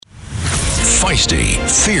Feisty,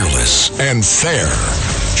 fearless, and fair.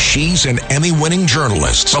 She's an Emmy-winning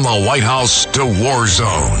journalist from the White House to war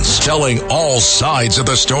zones, telling all sides of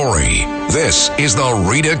the story. This is the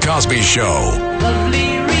Rita Cosby Show.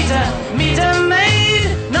 Lovely Rita, meet a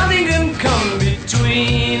maid. Nothing can come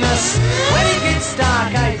between us. When it gets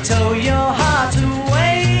dark, I tow your heart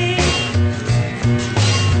away.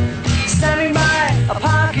 Standing by a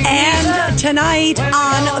parking And tonight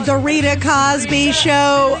on the Rita Cosby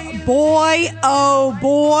Show, boy, oh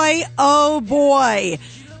boy, oh boy.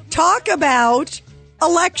 Talk about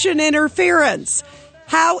election interference.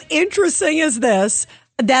 How interesting is this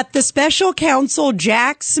that the special counsel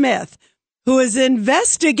Jack Smith, who is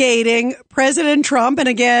investigating President Trump and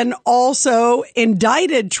again also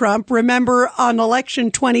indicted Trump, remember on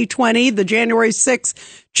election 2020, the January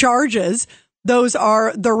 6th charges, those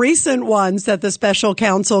are the recent ones that the special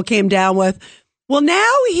counsel came down with. Well,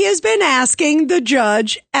 now he has been asking the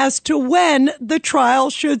judge as to when the trial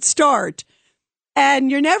should start.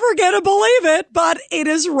 And you're never going to believe it, but it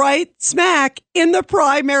is right smack in the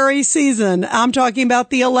primary season. I'm talking about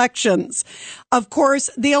the elections. Of course,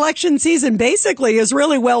 the election season basically is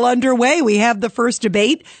really well underway. We have the first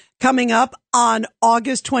debate coming up on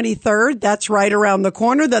August 23rd. That's right around the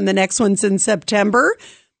corner. Then the next one's in September.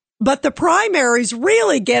 But the primaries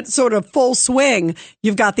really get sort of full swing.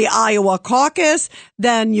 You've got the Iowa caucus,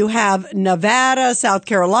 then you have Nevada, South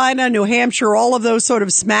Carolina, New Hampshire, all of those sort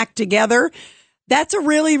of smack together. That's a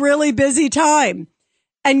really, really busy time.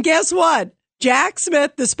 And guess what? Jack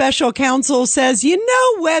Smith, the special counsel, says, you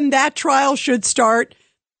know when that trial should start?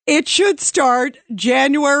 It should start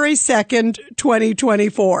January 2nd,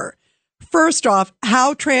 2024. First off,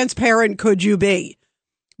 how transparent could you be?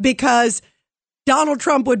 Because Donald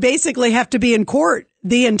Trump would basically have to be in court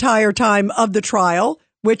the entire time of the trial,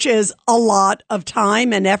 which is a lot of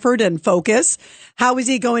time and effort and focus. How is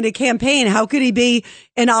he going to campaign? How could he be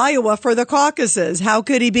in Iowa for the caucuses? How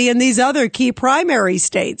could he be in these other key primary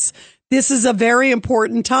states? This is a very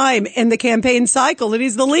important time in the campaign cycle, and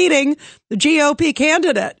he's the leading GOP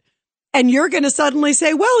candidate. And you're going to suddenly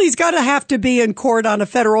say, well, he's got to have to be in court on a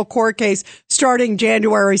federal court case starting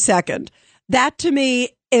January 2nd. That to me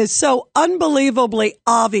is so unbelievably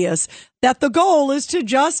obvious that the goal is to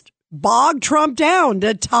just bog Trump down,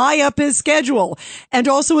 to tie up his schedule and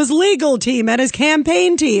also his legal team and his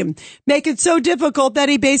campaign team, make it so difficult that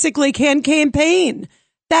he basically can't campaign.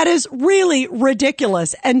 That is really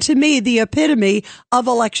ridiculous. And to me, the epitome of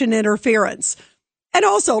election interference. And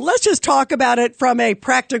also, let's just talk about it from a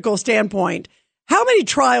practical standpoint. How many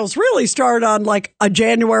trials really start on like a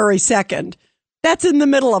January 2nd? That's in the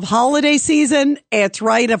middle of holiday season. It's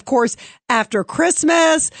right, of course, after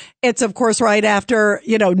Christmas. It's, of course, right after,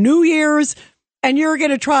 New Year's. And you're going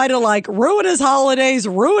to try to like ruin his holidays,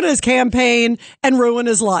 ruin his campaign, and ruin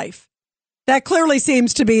his life. That clearly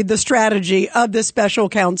seems to be the strategy of the special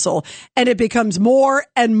counsel. And it becomes more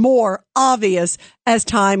and more obvious as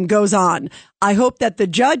time goes on. I hope that the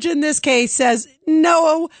judge in this case says,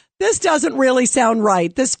 no, this doesn't really sound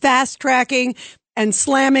right. This fast tracking and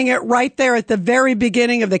slamming it right there at the very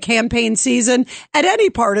beginning of the campaign season, at any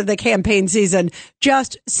part of the campaign season,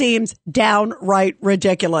 just seems downright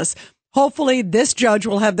ridiculous. Hopefully, this judge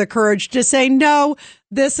will have the courage to say, no,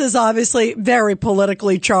 this is obviously very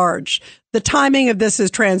politically charged. The timing of this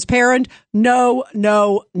is transparent. No,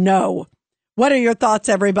 no, no. What are your thoughts,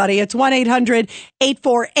 everybody? It's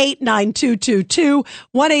 1-800-848-9222,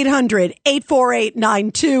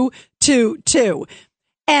 1-800-848-9222.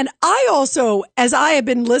 And I also, as I have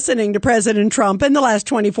been listening to President Trump in the last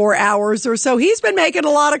 24 hours or so, he's been making a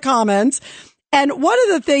lot of comments. And one of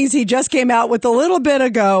the things he just came out with a little bit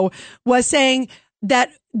ago was saying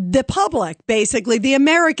that the public, basically the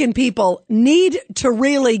American people, need to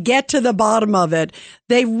really get to the bottom of it.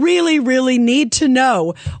 They really, really need to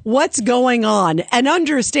know what's going on and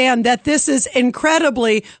understand that this is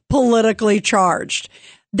incredibly politically charged,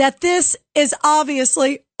 that this is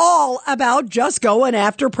obviously all about just going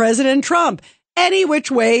after President Trump, any which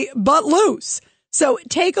way but loose. So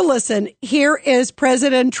take a listen. Here is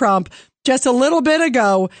President Trump just a little bit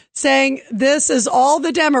ago saying this is all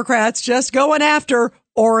the Democrats just going after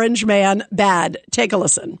Orange Man bad. Take a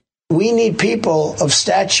listen. We need people of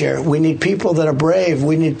stature. We need people that are brave.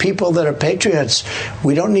 We need people that are patriots.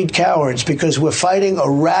 We don't need cowards because we're fighting a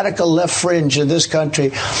radical left fringe in this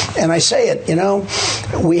country. And I say it,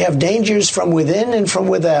 we have dangers from within and from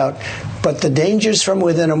without. But the dangers from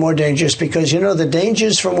within are more dangerous because, the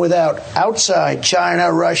dangers from without, outside, China,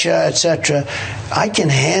 Russia, etc., I can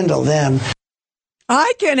handle them.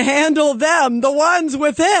 I can handle them. The ones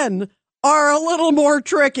within are a little more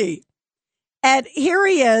tricky. And here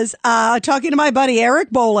he is talking to my buddy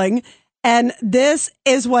Eric Bolling, And this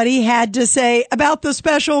is what he had to say about the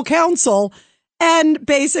special counsel and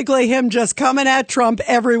basically him just coming at Trump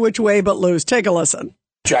every which way but loose. Take a listen.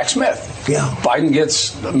 Jack Smith. Yeah. Biden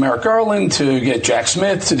gets Merrick Garland to get Jack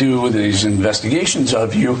Smith to do these investigations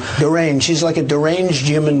of you. Deranged. He's like a deranged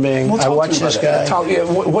human being. Well, I watch this guy.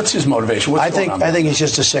 What's his motivation? I think he's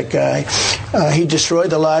just a sick guy. He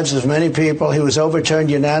destroyed the lives of many people. He was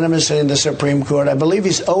overturned unanimously in the Supreme Court. I believe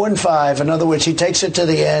he's 0-5. In other words, he takes it to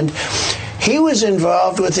the end. He was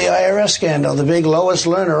involved with the IRS scandal, the big Lois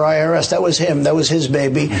Lerner IRS. That was him. That was his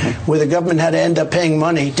baby, where the government had to end up paying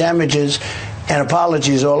money, damages, and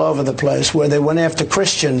apologies all over the place, where they went after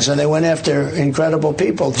Christians and they went after incredible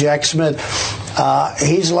people. Jack Smith,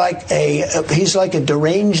 he's like a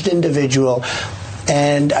deranged individual,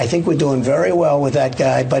 and I think we're doing very well with that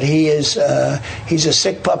guy. But he's a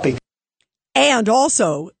sick puppy. And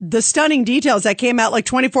also the stunning details that came out like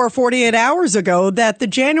 24, 48 hours ago that the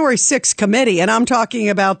January 6th committee, and I'm talking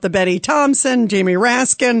about the Betty Thompson, Jamie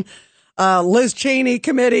Raskin, Liz Cheney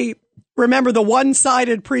committee. Remember the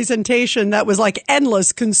one-sided presentation that was like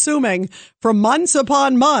endless, consuming for months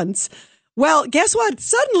upon months. Well, guess what?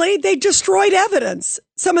 Suddenly they destroyed evidence.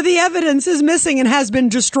 Some of the evidence is missing and has been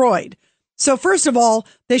destroyed. So first of all,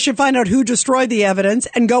 they should find out who destroyed the evidence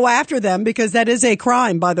and go after them, because that is a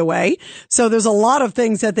crime, by the way. So there's a lot of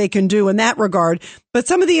things that they can do in that regard. But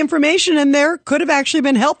some of the information in there could have actually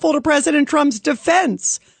been helpful to President Trump's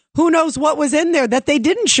defense. Who knows what was in there that they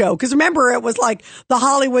didn't show? Because remember, it was like the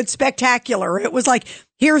Hollywood spectacular. It was like,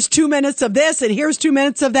 here's 2 minutes of this and here's 2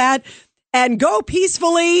 minutes of that. And go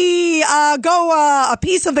peacefully, a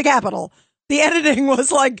piece of the Capitol. The editing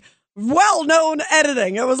was like well-known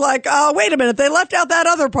editing. It was like, wait a minute, they left out that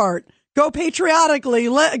other part. Go patriotically,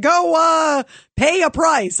 go pay a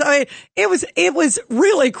price. I mean, it was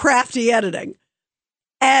really crafty editing.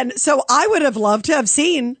 And so I would have loved to have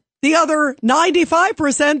seen the other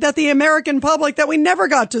 95% that the American public that we never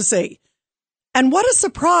got to see. And what a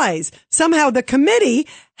surprise. Somehow the committee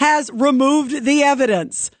has removed the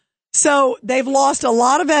evidence. So they've lost a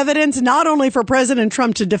lot of evidence, not only for President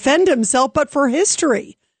Trump to defend himself, but for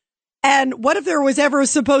history. And what if there was ever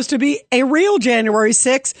supposed to be a real January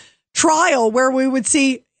 6th trial where we would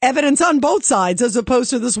see evidence on both sides as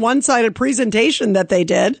opposed to this one-sided presentation that they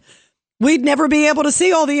did? We'd never be able to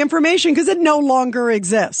see all the information because it no longer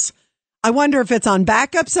exists. I wonder if it's on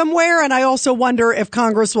backup somewhere. And I also wonder if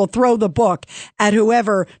Congress will throw the book at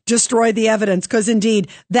whoever destroyed the evidence, because indeed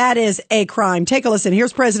that is a crime. Take a listen.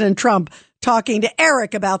 Here's President Trump talking to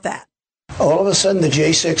Eric about that. All of a sudden, the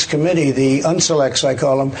J6 committee, the unselects, I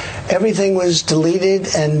call them, everything was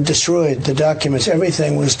deleted and destroyed. The documents,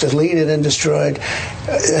 everything was deleted and destroyed.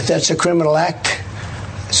 That's a criminal act.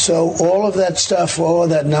 So all of that stuff, all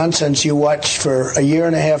of that nonsense you watched for a year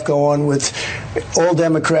and a half go on with all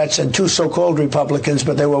Democrats and two so-called Republicans,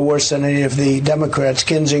 but they were worse than any of the Democrats,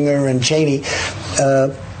 Kinzinger and Cheney.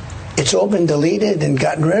 It's all been deleted and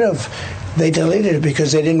gotten rid of. They deleted it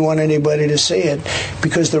because they didn't want anybody to see it,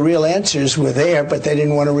 because the real answers were there, but they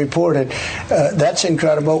didn't want to report it. That's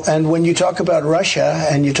incredible. And when you talk about Russia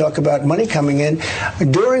and you talk about money coming in,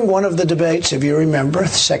 during one of the debates, if you remember, the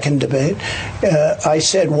second debate, I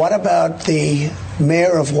said, what about the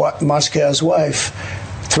mayor of Moscow's wife?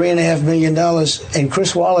 $3.5 million. And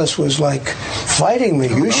Chris Wallace was like fighting me.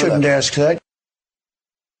 You shouldn't ask that.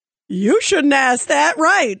 You shouldn't ask that,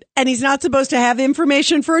 right? And he's not supposed to have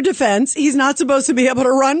information for defense. He's not supposed to be able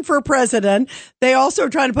to run for president. They also are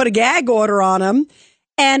trying to put a gag order on him.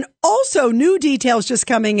 And also new details just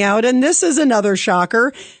coming out. And this is another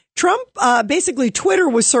shocker. Trump, basically Twitter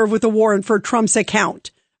was served with a warrant for Trump's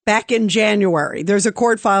account back in January. There's a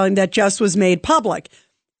court filing that just was made public.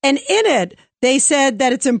 And in it, they said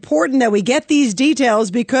that it's important that we get these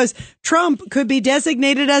details because Trump could be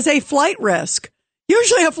designated as a flight risk.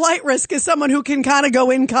 Usually a flight risk is someone who can kind of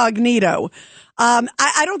go incognito.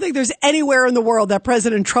 I don't think there's anywhere in the world that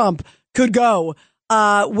President Trump could go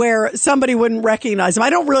where somebody wouldn't recognize him. I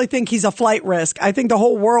don't really think he's a flight risk. I think the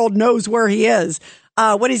whole world knows where he is.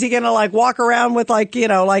 What is he going to like walk around with like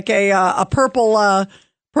a purple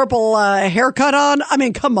haircut on? I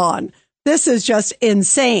mean, come on. This is just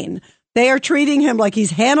insane. They are treating him like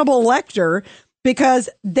he's Hannibal Lecter, because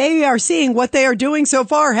they are seeing what they are doing so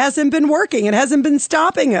far hasn't been working. It hasn't been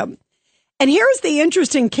stopping him. And here's the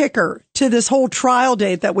interesting kicker to this whole trial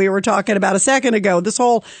date that we were talking about a second ago, this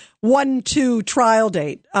whole 1-2 trial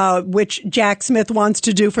date, which Jack Smith wants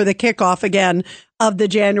to do for the kickoff again of the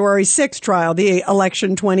January 6th trial, the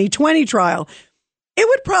election 2020 trial. It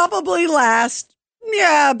would probably last,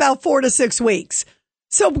 about 4 to 6 weeks.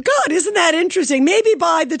 So, God, isn't that interesting? Maybe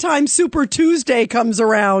by the time Super Tuesday comes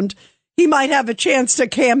around, he might have a chance to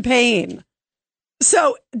campaign.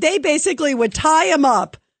 So they basically would tie him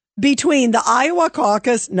up between the Iowa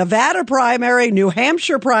caucus, Nevada primary, New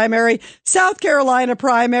Hampshire primary, South Carolina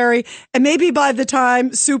primary, and maybe by the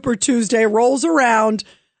time Super Tuesday rolls around,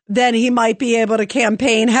 then he might be able to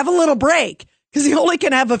campaign, have a little break, because he only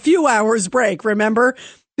can have a few hours break, remember?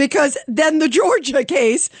 Because then the Georgia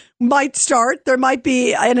case might start. There might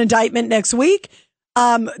be an indictment next week.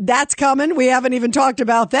 That's coming. We haven't even talked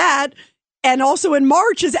about that. And also in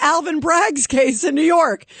March is Alvin Bragg's case in New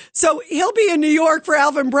York. So he'll be in New York for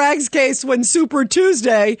Alvin Bragg's case when Super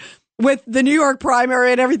Tuesday with the New York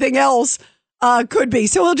primary and everything else could be.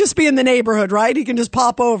 So he'll just be in the neighborhood, right? He can just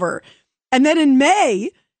pop over. And then in May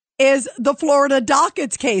is the Florida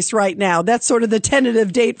dockets case right now. That's sort of the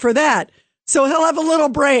tentative date for that. So he'll have a little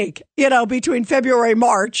break, between February and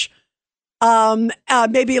March.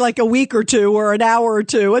 Maybe like a week or two or an hour or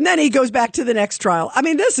two. And then he goes back to the nenext trial. I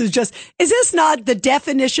mean, is this not the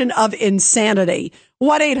definition of insanity?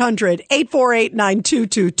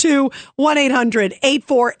 1-800-848-9222.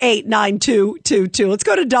 1-800-848-9222. Let's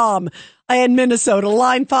go to Dom in Minnesota,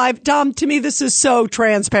 line 5. Dom, to me, this is so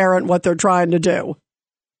transparent what they're trying to do.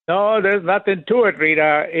 No, there's nothing to it,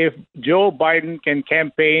 Rita. If Joe Biden can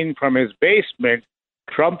campaign from his basement,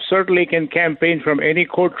 Trump certainly can campaign from any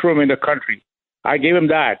courtroom in the country. I give him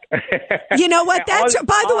that. You know what?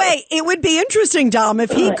 By the way, it would be interesting, Dom,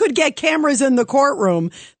 if he could get cameras in the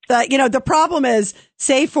courtroom. The problem is,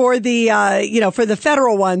 say for the, for the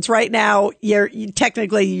federal ones right now, you're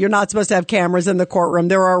not supposed to have cameras in the courtroom.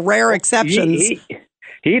 There are rare exceptions.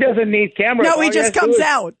 He doesn't need cameras. No, he just comes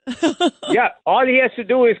out. Yeah, all he has to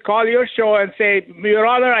do is call your show and say, Your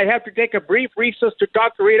Honor, I have to take a brief recess to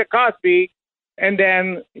talk to Rita Cosby, and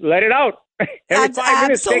then let it out. Every 5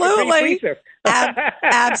 minutes, take a brief recess.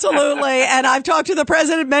 Absolutely. And I've talked to the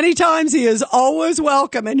president many times. He is always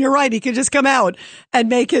welcome. And you're right. He can just come out and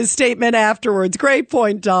make his statement afterwards. Great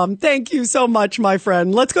point, Dom. Thank you so much, my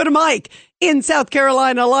friend. Let's go to Mike in South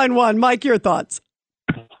Carolina, line 1. Mike, your thoughts.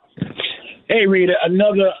 Hey, Rita,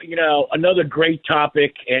 another great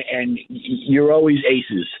topic, and you're always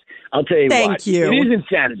aces. I'll tell you what. Thank you. It is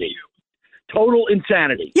insanity. Total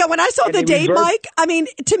insanity. Yeah, when I saw the date, Mike, I mean,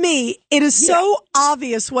 to me, it is so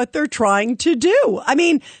obvious what they're trying to do. I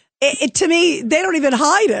mean, to me, they don't even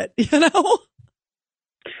hide it,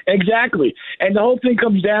 Exactly. And the whole thing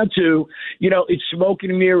comes down to, it's smoke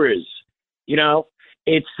and mirrors.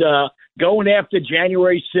 It's going after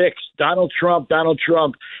January 6th, Donald Trump.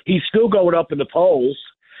 He's still going up in the polls,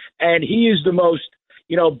 and he is the most,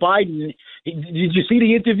 Biden. Did you see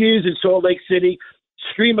the interviews in Salt Lake City?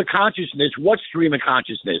 Stream of consciousness. What stream of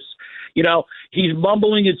consciousness? He's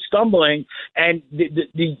mumbling and stumbling, and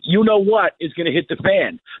the what is going to hit the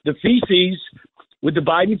fan. The feces with the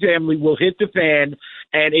Biden family will hit the fan,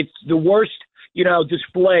 and it's the worst,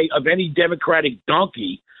 display of any Democratic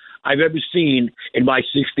donkey I've ever seen in my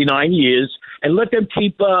 69 years. And let them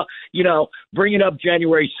keep, bringing up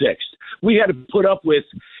January 6th. We had to put up with,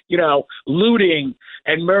 looting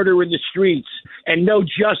and murder in the streets and no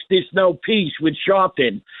justice, no peace with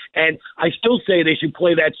Sharpton. And I still say they should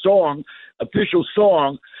play that song, official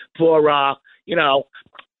song for, Barack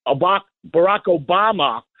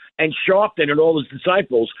Obama and Sharpton and all his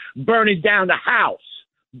disciples burning down the house.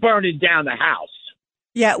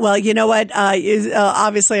 Yeah, well, you know what?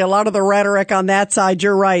 Obviously, a lot of the rhetoric on that side,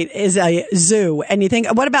 you're right, is a zoo. And you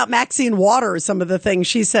think, what about Maxine Waters? Some of the things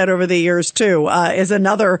she said over the years, too, is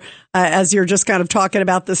another, as you're just kind of talking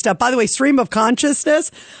about this stuff. By the way, stream of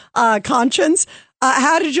conscience.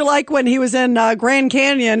 How did you like when he was in Grand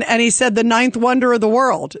Canyon and he said the 9th wonder of the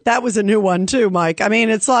world? That was a new one, too, Mike. I mean,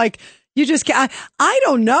 it's like, you just can't. I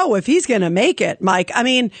don't know if he's going to make it, Mike. I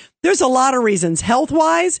mean, there's a lot of reasons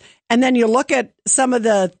health-wise. And then you look at some of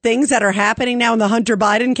the things that are happening now in the Hunter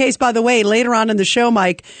Biden case. By the way, later on in the show,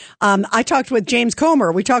 Mike, I talked with James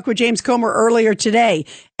Comer. We talked with James Comer earlier today,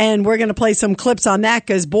 and we're going to play some clips on that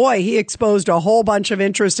because, boy, he exposed a whole bunch of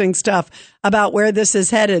interesting stuff about where this is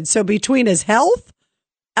headed. So between his health,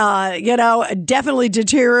 definitely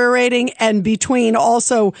deteriorating, and between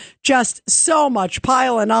also just so much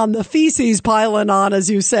piling on, the feces piling on, as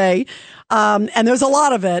you say, and there's a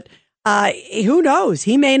lot of it. Who knows?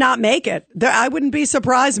 He may not make it. I wouldn't be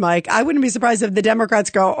surprised, Mike. I wouldn't be surprised if the Democrats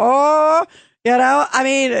go, I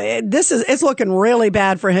mean, it's looking really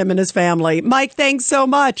bad for him and his family. Mike, thanks so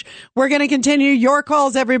much. We're going to continue your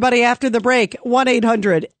calls, everybody, after the break.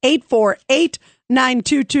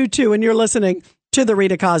 1-800-848-9222. And you're listening to The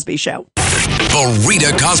Rita Cosby Show. The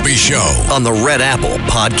Rita Cosby Show on the Red Apple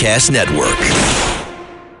Podcast Network.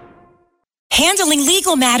 Handling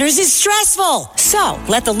legal matters is stressful. So,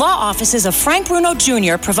 let the law offices of Frank Bruno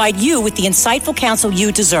Jr. provide you with the insightful counsel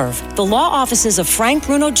you deserve. The law offices of Frank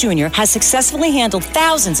Bruno Jr. has successfully handled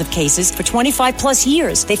thousands of cases for 25 plus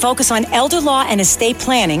years. They focus on elder law and estate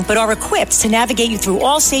planning, but are equipped to navigate you through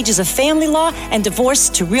all stages of family law and divorce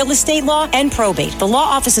to real estate law and probate. The law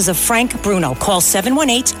offices of Frank Bruno. Call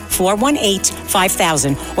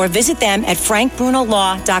 718-418-5000 or visit them at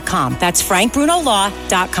frankbrunolaw.com. That's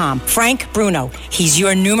frankbrunolaw.com. Frank Bruno. He's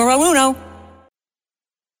your numero uno.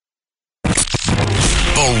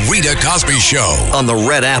 The Rita Cosby Show on the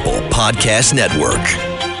Red Apple Podcast Network.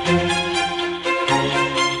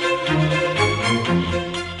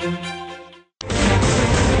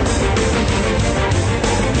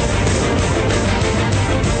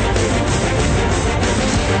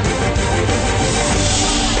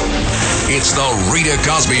 It's the Rita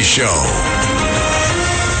Cosby Show.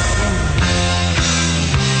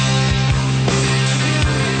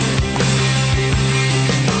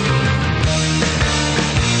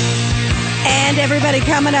 And everybody,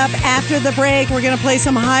 coming up after the break, we're going to play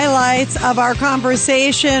some highlights of our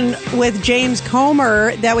conversation with James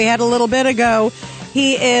Comer that we had a little bit ago.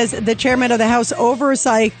 He is the chairman of the House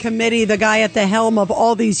Oversight Committee, the guy at the helm of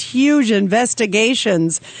all these huge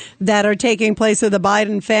investigations that are taking place of the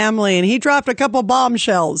Biden family. And he dropped a couple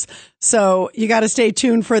bombshells. So you got to stay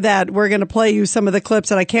tuned for that. We're going to play you some of the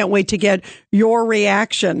clips, and I can't wait to get your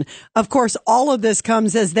reaction. Of course, all of this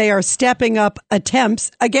comes as they are stepping up attempts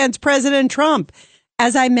against President Trump.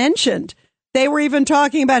 As I mentioned, they were even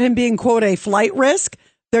talking about him being, quote, a flight risk.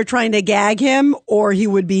 They're trying to gag him or he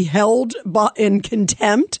would be held in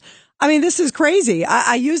contempt. I mean, this is crazy.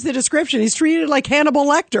 I use the description. He's treated like Hannibal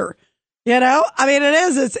Lecter. You know, I mean,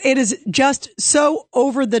 it is just so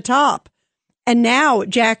over the top. And now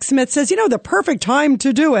Jack Smith says, you know, the perfect time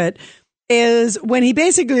to do it is when he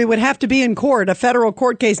basically would have to be in court, a federal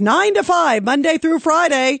court case, 9 to 5, Monday through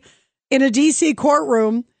Friday in a D.C.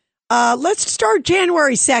 courtroom. Let's start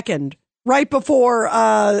January 2nd. Right before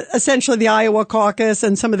essentially the Iowa caucus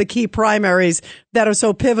and some of the key primaries that are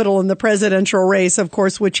so pivotal in the presidential race, of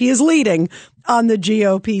course, which he is leading on the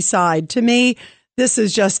GOP side. To me, this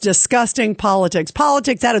is just disgusting politics.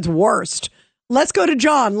 Politics at its worst. Let's go to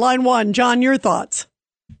John, line 1. John, your thoughts.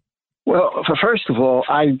 Well, first of all,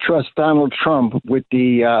 I trust Donald Trump with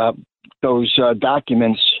those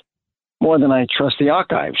documents more than I trust the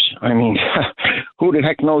archives. I mean, who the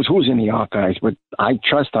heck knows who's in the archives? But I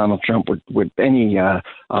trust Donald Trump with any high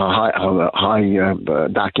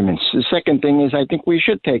documents. The second thing is I think we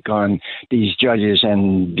should take on these judges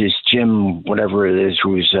and this Jim, whatever it is,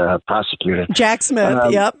 who's prosecutor. Jack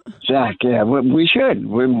Smith, yep. Jack, yeah, we should.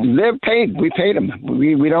 They're paid. We paid them.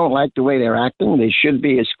 We don't like the way they're acting. They should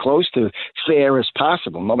be as close to fair as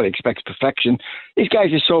possible. Nobody expects perfection. These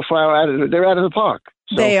guys are so far they're out of the park.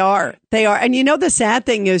 So. They are. And you know, the sad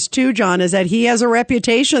thing is, too, John, is that he has a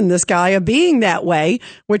reputation, this guy, of being that way,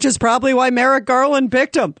 which is probably why Merrick Garland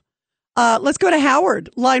picked him. Let's go to Howard.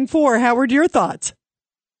 Line 4. Howard, your thoughts.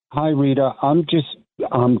 Hi, Rita. I'm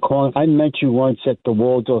calling. I met you once at the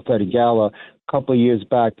Waldorf at a gala a couple of years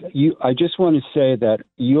back. I just want to say that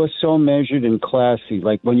you're so measured and classy.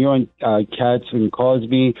 Like when you're on Katz and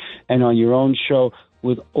Cosby and on your own show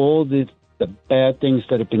with all the bad things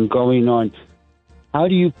that have been going on. How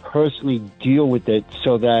do you personally deal with it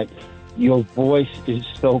so that your voice is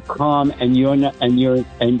so calm and you're not and you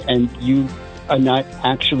are not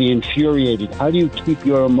actually infuriated? How do you keep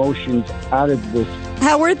your emotions out of this?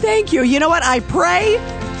 Howard, thank you. You know what? I pray,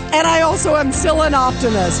 and I also am still an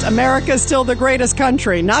optimist. America's still the greatest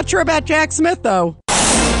country. Not sure about Jack Smith, though.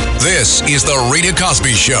 This is the Rita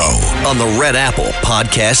Cosby Show on the Red Apple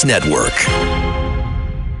Podcast Network.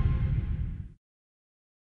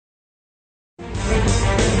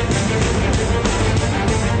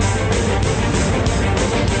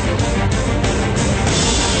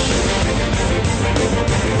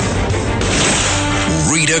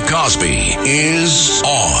 Rita Cosby is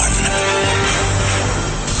on.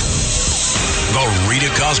 The Rita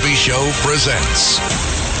Cosby Show presents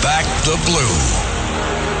Back the Blue.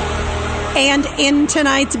 And in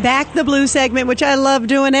tonight's Back the Blue segment, which I love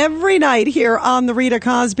doing every night here on the Rita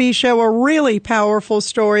Cosby Show, a really powerful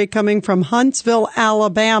story coming from Huntsville,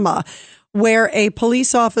 Alabama, where a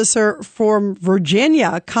police officer from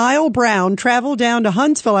Virginia, Kyle Brown, traveled down to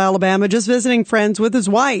Huntsville, Alabama, just visiting friends with his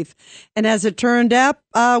wife. And as it turned out,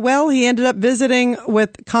 he ended up visiting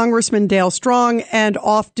with Congressman Dale Strong and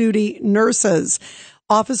off-duty nurses.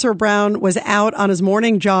 Officer Brown was out on his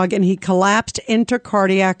morning jog and he collapsed into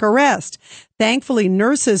cardiac arrest. Thankfully,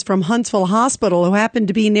 nurses from Huntsville Hospital who happened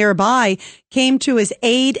to be nearby came to his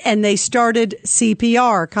aid and they started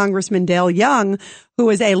CPR. Congressman Dale Young, who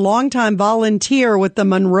is a longtime volunteer with the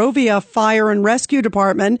Monrovia Fire and Rescue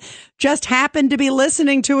Department, just happened to be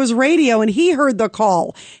listening to his radio and he heard the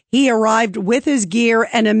call. He arrived with his gear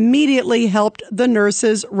and immediately helped the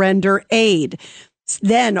nurses render aid.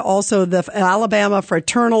 Then also the Alabama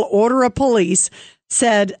Fraternal Order of Police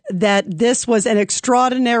said that this was an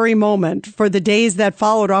extraordinary moment for the days that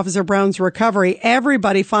followed Officer Brown's recovery.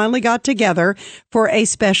 Everybody finally got together for a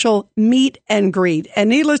special meet and greet. And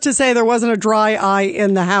needless to say, there wasn't a dry eye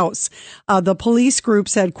in the house. The police group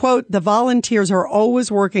said, quote, the volunteers are always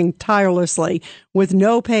working tirelessly with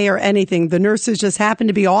no pay or anything. The nurses just happened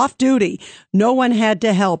to be off duty. No one had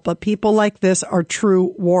to help, but people like this are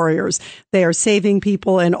true warriors. They are saving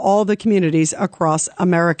people in all the communities across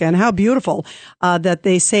America. And how beautiful that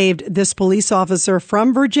they saved this police officer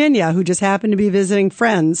from Virginia who just happened to be visiting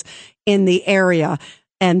friends in the area.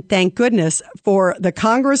 And thank goodness for the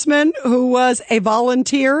congressman who was a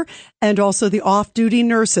volunteer and also the off-duty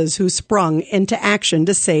nurses who sprung into action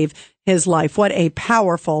to save his life. What a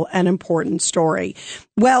powerful and important story.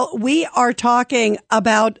 Well, we are talking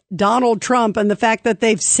about Donald Trump and the fact that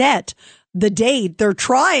they've set the date, they're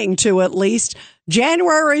trying to at least,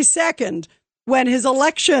 January 2nd, when his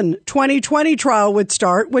election 2020 trial would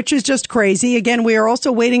start, which is just crazy. Again, we are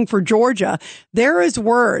also waiting for Georgia. There is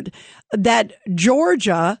word that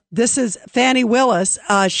Georgia, this is Fannie Willis,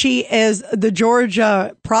 she is the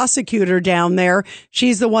Georgia prosecutor down there.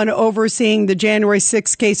 She's the one overseeing the January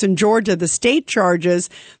 6th case in Georgia, the state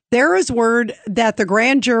charges. There is word that the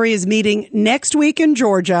grand jury is meeting next week in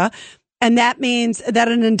Georgia. And that means that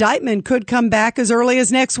an indictment could come back as early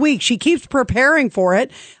as next week. She keeps preparing for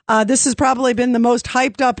it. This has probably been the most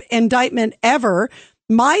hyped up indictment ever.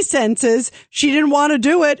 My sense is she didn't want to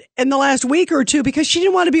do it in the last week or two because she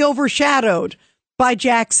didn't want to be overshadowed by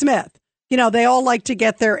Jack Smith. You know, they all like to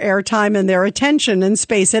get their airtime and their attention and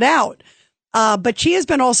space it out. But she has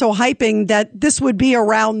been also hyping that this would be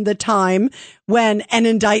around the time when an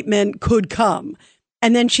indictment could come.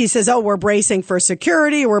 And then she says, oh, we're bracing for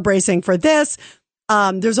security. We're bracing for this.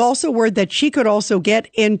 There's also word that she could also get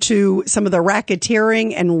into some of the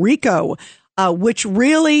racketeering and RICO, which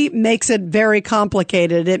really makes it very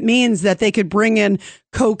complicated. It means that they could bring in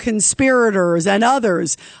co-conspirators and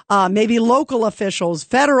others, maybe local officials,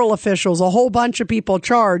 federal officials, a whole bunch of people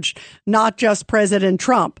charged, not just President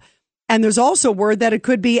Trump. And there's also word that it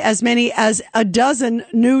could be as many as a dozen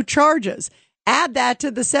new charges. Add that to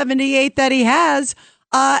the 78 that he has,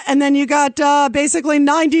 and then you got basically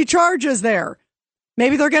 90 charges there.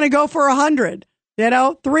 Maybe they're going to go for 100. You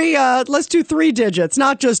know, let's do 3 digits,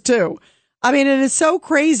 not just 2. I mean, it is so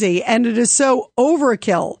crazy and it is so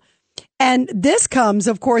overkill. And this comes,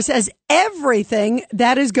 of course, as everything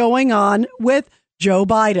that is going on with Joe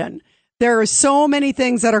Biden. There are so many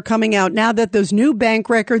things that are coming out now that those new bank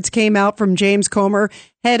records came out from James Comer,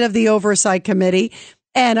 head of the Oversight Committee.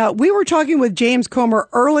 And we were talking with James Comer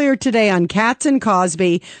earlier today on Katz and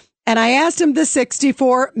Cosby, and I asked him the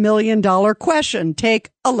 $64 million question. Take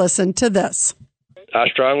a listen to this. I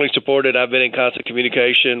strongly support it. I've been in constant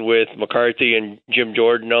communication with McCarthy and Jim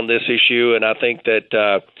Jordan on this issue, and I think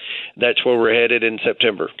that that's where we're headed in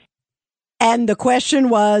September. And the question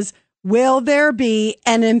was, will there be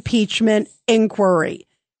an impeachment inquiry?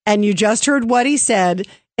 And you just heard what he said,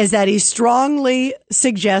 is that he strongly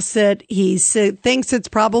suggests it. He thinks it's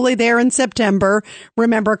probably there in September.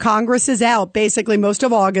 Remember, Congress is out basically most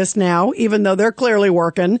of August now, even though they're clearly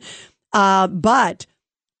working. But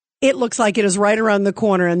it looks like it is right around the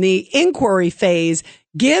corner. And the inquiry phase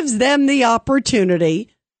gives them the opportunity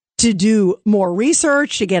to do more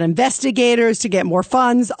research, to get investigators, to get more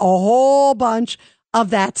funds, a whole bunch of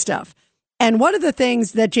that stuff. And one of the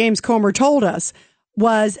things that James Comer told us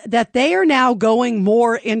was that they are now going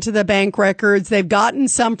more into the bank records. They've gotten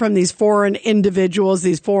some from these foreign individuals,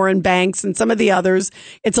 these foreign banks, and some of the others.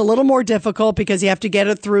 It's a little more difficult because you have to get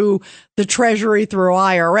it through the Treasury, through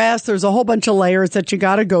IRS. There's a whole bunch of layers that you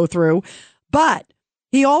got to go through. But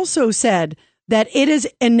he also said that it is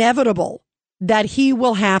inevitable that he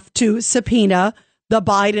will have to subpoena the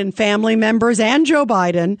Biden family members and Joe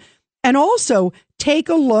Biden, and also take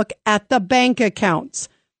a look at the bank accounts,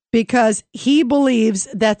 because he believes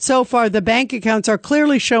that so far the bank accounts are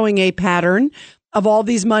clearly showing a pattern of all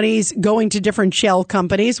these monies going to different shell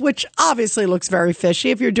companies, which obviously looks very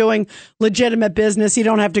fishy. If you're doing legitimate business, you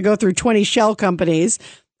don't have to go through 20 shell companies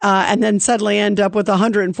and then suddenly end up with a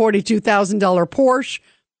 $142,000 Porsche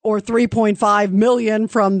or $3.5 million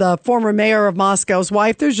from the former mayor of Moscow's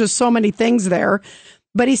wife. There's just so many things there.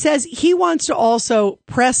 But he says he wants to also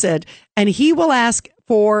press it, and he will ask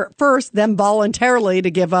for, first, them voluntarily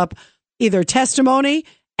to give up either testimony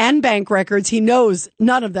and bank records. He knows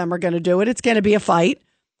none of them are going to do it. It's going to be a fight.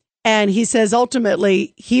 And he says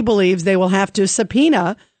ultimately he believes they will have to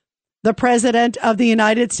subpoena the president of the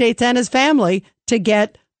United States and his family to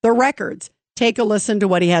get the records. Take a listen to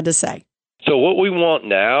what he had to say. So what we want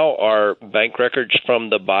now are bank records from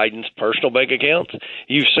the Biden's personal bank accounts.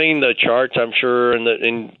 You've seen the charts, I'm sure,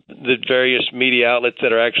 in the various media outlets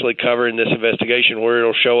that are actually covering this investigation, where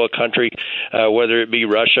it'll show a country, whether it be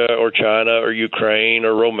Russia or China or Ukraine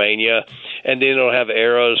or Romania, and then it'll have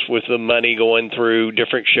arrows with the money going through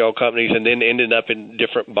different shell companies and then ending up in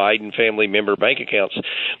different Biden family member bank accounts.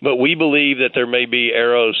 But we believe that there may be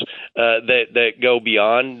arrows that go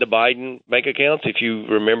beyond the Biden bank accounts. If you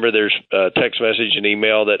remember, there's text message and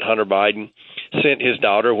email that Hunter Biden sent his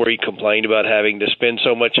daughter where he complained about having to spend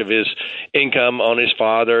so much of his income on his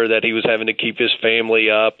father that he was having to keep his family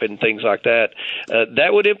up and things like that.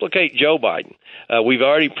 That would implicate Joe Biden. We've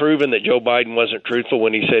already proven that Joe Biden wasn't truthful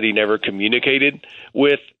when he said he never communicated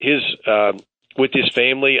with his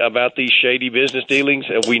family about these shady business dealings.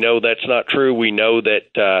 And we know that's not true. We know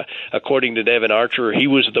that according to Devin Archer, he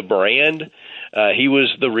was the brand. He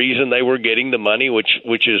was the reason they were getting the money, which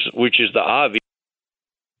is the obvious.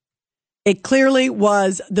 It clearly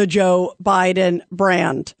was the Joe Biden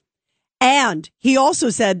brand. And he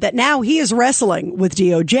also said that now he is wrestling with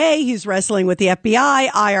DOJ. He's wrestling with the FBI,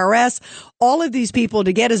 IRS, all of these people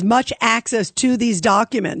to get as much access to these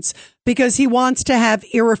documents because he wants to have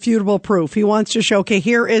irrefutable proof. He wants to show, okay,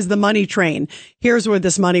 here is the money train. Here's where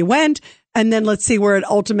this money went. And then let's see where it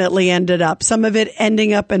ultimately ended up. Some of it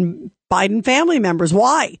ending up in Biden family members.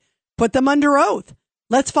 Why? Put them under oath.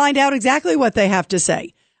 Let's find out exactly what they have to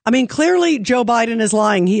say. I mean, clearly Joe Biden is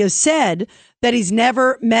lying. He has said that he's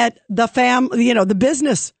never met the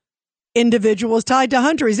business individuals tied to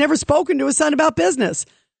Hunter. He's never spoken to his son about business.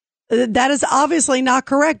 That is obviously not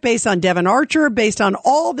correct based on Devin Archer, based on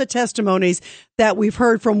all the testimonies that we've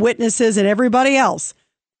heard from witnesses and everybody else.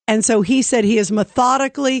 And so he said he is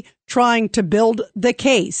methodically trying to build the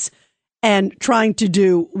case and trying to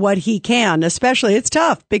do what he can. Especially, it's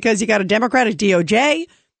tough because you got a Democratic DOJ.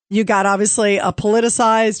 You got obviously a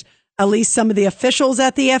politicized, at least some of the officials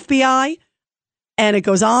at the FBI. And it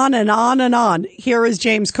goes on and on and on. Here is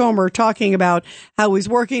James Comer talking about how he's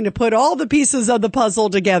working to put all the pieces of the puzzle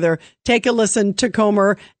together. Take a listen to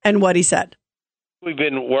Comer and what he said. We've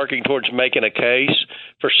been working towards making a case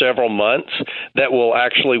for several months that will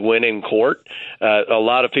actually win in court. A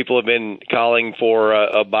lot of people have been calling for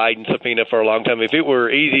a Biden subpoena for a long time. If it were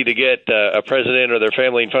easy to get a president or their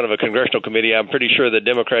family in front of a congressional committee, I'm pretty sure the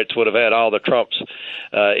Democrats would have had all the Trumps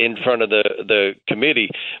in front of the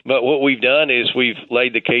committee. But what we've done is we've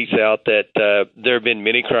laid the case out that there have been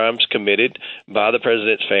many crimes committed by the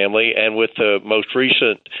president's family, and with the most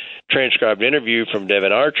recent transcribed interview from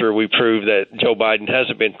Devin Archer, we proved that Joe Biden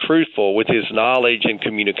hasn't been truthful with his knowledge and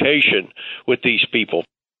communication with these people.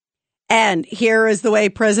 And here is the way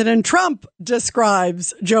President Trump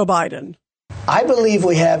describes Joe Biden. I believe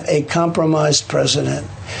we have a compromised president.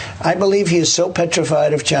 I believe he is so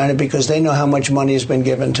petrified of China because they know how much money has been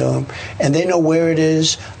given to him, and they know where it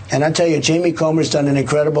is. And I tell you, Jamie Comer's done an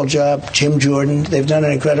incredible job. Jim Jordan, they've done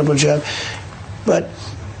an incredible job. But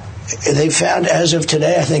they found, as of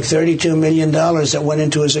today, I think $32 million that went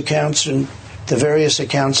into his accounts and the various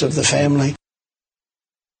accounts of the family.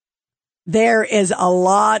 There is a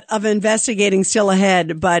lot of investigating still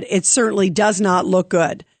ahead, but it certainly does not look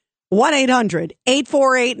good.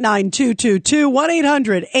 1-800-848-9222.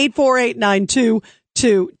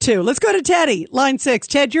 1-800-848-9222. Let's go to Teddy, line 6.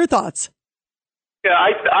 Ted, your thoughts? Yeah,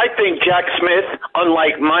 I think Jack Smith,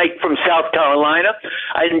 unlike Mike from South Carolina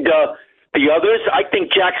and the others, I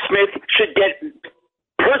think Jack Smith should get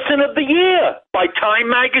Person of the Year by Time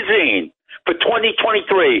Magazine for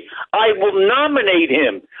 2023. I will nominate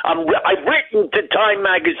him. I've written to Time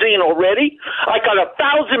Magazine already. I got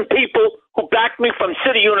 1,000 people who back me from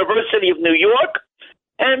City University of New York,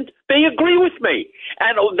 and they agree with me.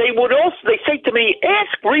 And they say to me,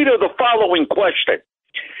 ask Rita the following question.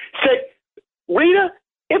 Said, Rita,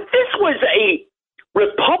 if this was a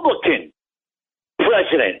Republican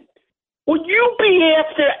president, would you be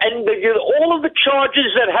after and all of the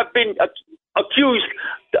charges that have been accused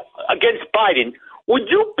against Biden? Would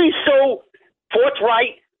you be so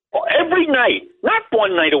forthright every night, not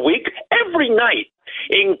one night a week, every night,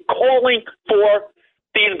 in calling for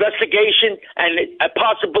the investigation and a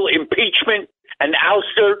possible impeachment and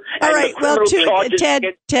ouster. All right. Well, Ted,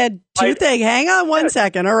 two things. Hang on one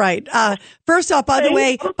second. All right. First off, by the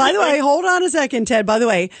way, hold on a second, Ted. By the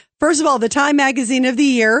way, first of all, the Time Magazine of the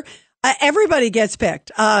Year, everybody gets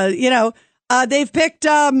picked. They've picked,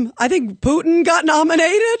 I think Putin got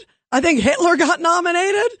nominated. I think Hitler got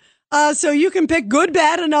nominated. So you can pick good,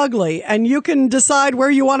 bad, and ugly, and you can decide where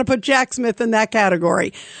you want to put Jack Smith in that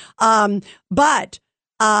category. But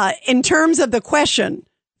in terms of the question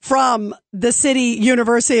from the City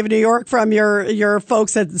University of New York, from your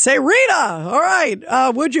folks that say, Rita, all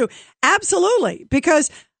right, would you? Absolutely. Because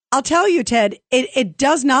I'll tell you, Ted, it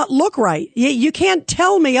does not look right. You can't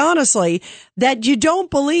tell me honestly that you don't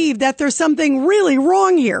believe that there's something really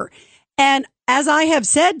wrong here. And as I have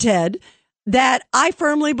said, Ted, that I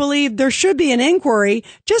firmly believe there should be an inquiry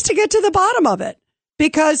just to get to the bottom of it.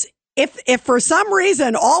 Because if for some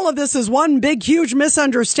reason all of this is one big, huge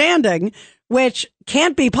misunderstanding, which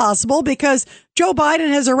can't be possible because Joe Biden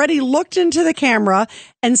has already looked into the camera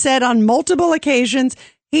and said on multiple occasions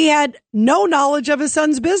he had no knowledge of his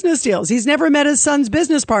son's business deals. He's never met his son's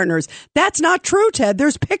business partners. That's not true, Ted.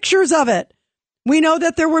 There's pictures of it. We know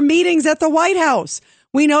that there were meetings at the White House.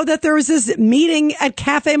 We know that there was this meeting at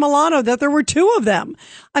Cafe Milano, that there were two of them.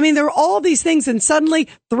 I mean, there are all these things, and suddenly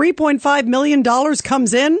 $3.5 million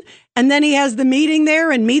comes in, and then he has the meeting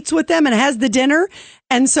there and meets with them and has the dinner.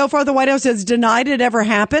 And so far, the White House has denied it ever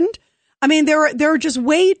happened. I mean, there are just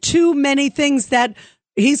way too many things that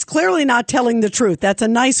he's clearly not telling the truth. That's a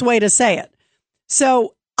nice way to say it.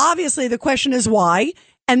 So obviously, the question is why?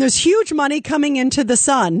 And there's huge money coming into the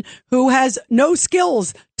son who has no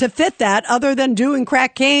skills to fit that other than doing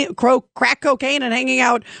crack cocaine and hanging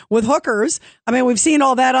out with hookers. I mean, we've seen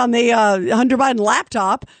all that on the Hunter Biden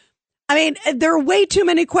laptop. I mean, there are way too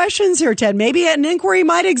many questions here, Ted. Maybe an inquiry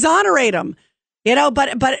might exonerate him, but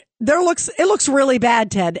it looks really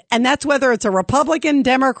bad, Ted. And that's whether it's a Republican,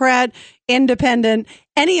 Democrat, Independent.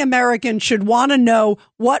 Any American should want to know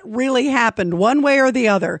what really happened one way or the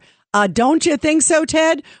other. Don't you think so,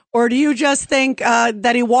 Ted? Or do you just think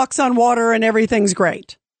that he walks on water and everything's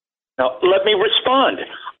great? Now, let me respond.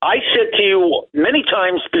 I said to you many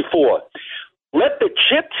times before, let the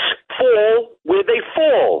chips fall where they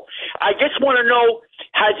fall. I just want to know,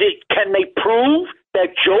 can they prove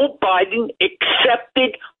that Joe Biden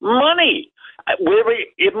accepted money?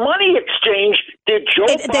 Money exchange, did Joe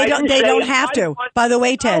Biden They don't have to. By the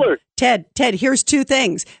way, Ted, here's two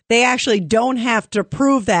things. They actually don't have to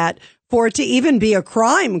prove that for it to even be a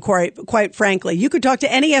crime, quite frankly. You could talk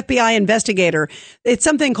to any FBI investigator. It's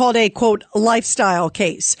something called a, quote, lifestyle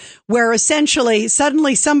case, where essentially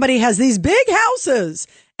suddenly somebody has these big houses,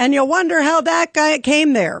 and you'll wonder how that guy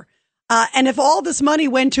came there. And if all this money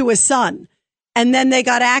went to his son, and then they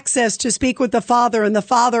got access to speak with the father, and the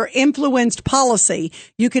father influenced policy,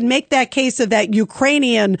 you can make that case of that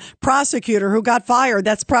Ukrainian prosecutor who got fired.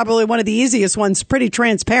 That's probably one of the easiest ones, pretty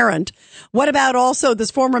transparent. What about also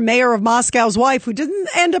this former mayor of Moscow's wife who didn't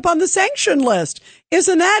end up on the sanction list?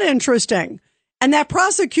 Isn't that interesting? And that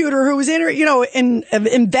prosecutor who was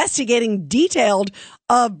investigating detailed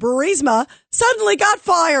of Burisma suddenly got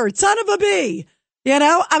fired. Son of a bee.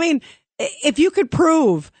 I mean, if you could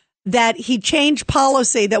prove that he changed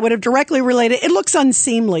policy that would have directly related, it looks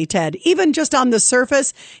unseemly, Ted. Even just on the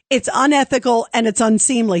surface, it's unethical and it's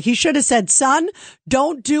unseemly. He should have said, son,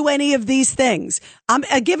 don't do any of these things. I'm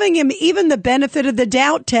giving him even the benefit of the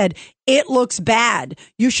doubt, Ted. It looks bad.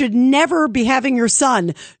 You should never be having your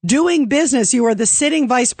son doing business. You are the sitting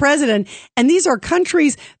vice president. And these are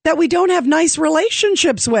countries that we don't have nice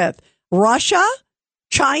relationships with. Russia,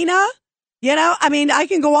 China. I mean, I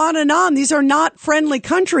can go on and on. These are not friendly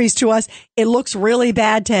countries to us. It looks really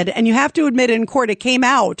bad, Ted. And you have to admit in court, it came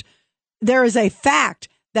out. There is a fact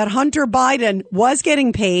that Hunter Biden was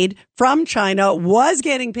getting paid from China, was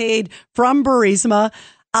getting paid from Burisma.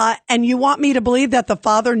 And you want me to believe that the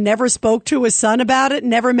father never spoke to his son about it,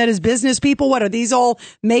 never met his business people? What are these all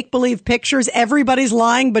make-believe pictures? Everybody's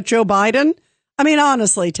lying but Joe Biden? I mean,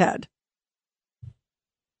 honestly, Ted.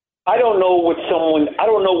 I don't know what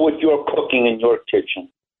you're cooking in your kitchen.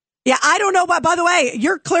 Yeah, I don't know. But by the way,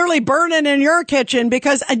 you're clearly burning in your kitchen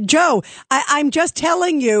because, Joe, I'm just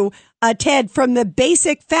telling you, Ted, from the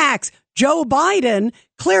basic facts, Joe Biden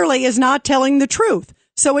clearly is not telling the truth.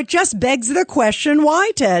 So it just begs the question,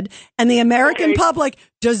 why, Ted? And the American public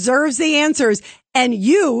deserves the answers. And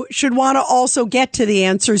you should want to also get to the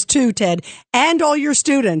answers too, Ted, and all your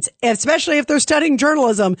students, especially if they're studying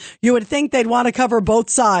journalism. You would think they'd want to cover both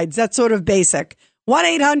sides. That's sort of basic.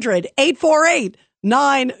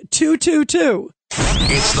 1-800-848-9222.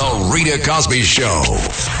 It's the Rita Cosby Show.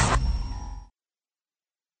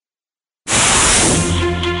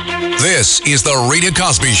 This This is The Rita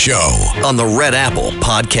Cosby Show on the Red Apple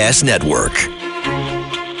Podcast Network.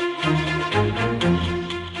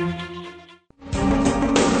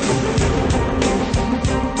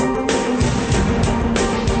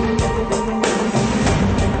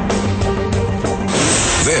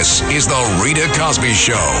 This is The Rita Cosby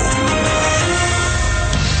Show.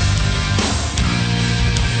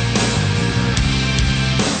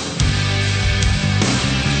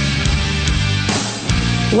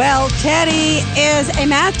 Well, Teddy is a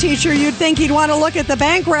math teacher. You'd think he'd want to look at the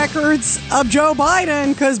bank records of Joe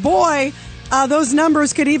Biden because, boy, those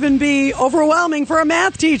numbers could even be overwhelming for a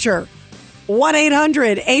math teacher.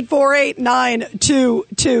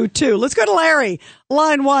 1-800-848-9222. Let's go to Larry.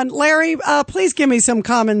 Line 1. Larry, please give me some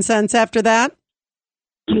common sense after that.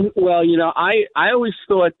 Well, I always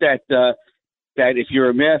thought that if you're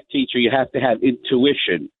a math teacher, you have to have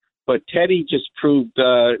intuition. But Teddy just proved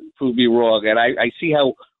me wrong, and I see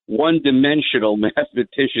how one-dimensional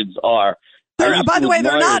mathematicians are. By the way,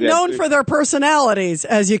 they're not known for their personalities,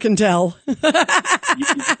 as you can tell.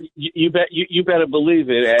 you better believe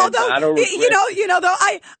it. Although, I don't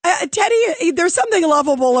Teddy, there's something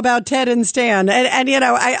lovable about Ted and Stan, and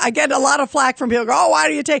I get a lot of flack from people. Oh, why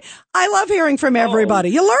do you take? I love hearing from everybody.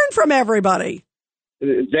 You learn from everybody.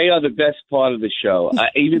 They are the best part of the show,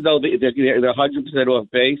 even though they're 100% off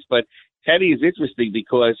base. But Teddy is interesting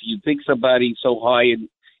because you think somebody so high in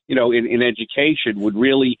education would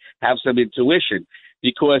really have some intuition.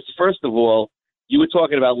 Because first of all, you were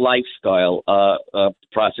talking about lifestyle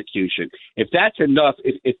prosecution. If that's enough,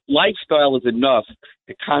 if lifestyle is enough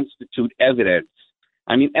to constitute evidence,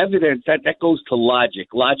 I mean, evidence that goes to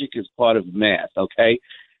logic. Logic is part of math. Okay,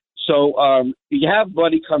 so you have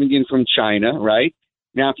money coming in from China, right?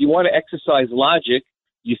 Now, if you want to exercise logic,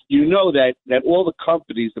 you know that all the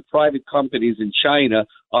companies, the private companies in China,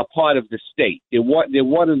 are part of the state. They're one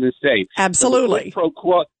and the same. Absolutely. So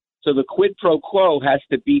the quid pro quo has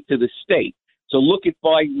to be to the state. So look at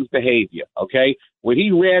Biden's behavior, okay? When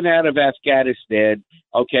he ran out of Afghanistan,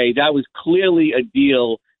 okay, that was clearly a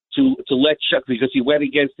deal to let Chuck, because he went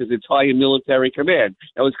against his entire military command.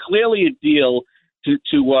 That was clearly a deal to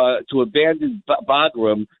abandon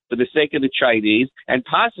Bagram for the sake of the Chinese, and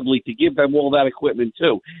possibly to give them all that equipment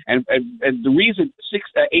too. And the reason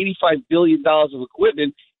 $85 billion of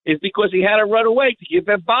equipment is because he had to run away to give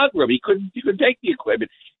them Bagram. He couldn't take the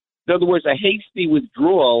equipment. In other words, a hasty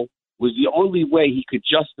withdrawal was the only way he could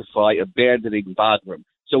justify abandoning Bagram.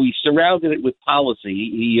 So he surrounded it with policy.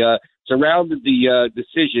 He surrounded the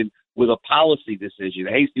decision with a policy decision,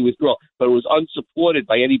 a hasty withdrawal, but it was unsupported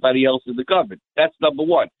by anybody else in the government. That's number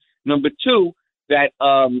one. Number two, that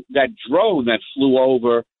drone that flew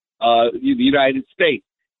over the United States.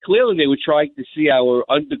 Clearly, they were trying to see our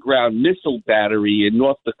underground missile battery in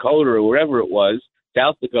North Dakota or wherever it was,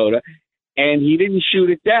 South Dakota, and he didn't shoot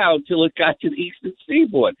it down until it got to the eastern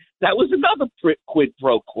seaboard. That was another quid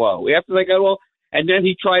pro quo. After they got all, and then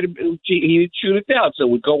he didn't shoot it down, so it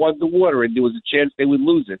would go underwater, and there was a chance they would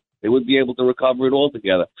lose it. They wouldn't be able to recover it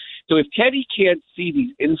altogether. So if Teddy can't see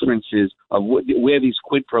these inferences of where these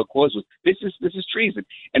quid pro quos was, this is treason.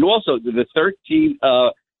 And also the 13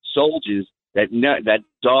 soldiers that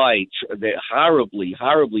died, that horribly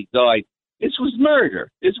died. This was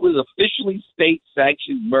murder. This was officially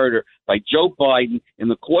state-sanctioned murder by Joe Biden in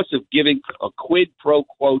the course of giving a quid pro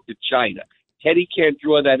quo to China. Teddy can't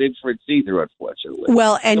draw that inference either, unfortunately.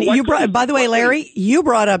 Well, and by the way, Larry, you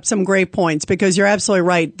brought up some great points because you're absolutely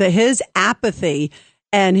right. His apathy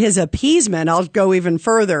and his appeasement, I'll go even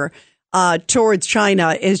further, towards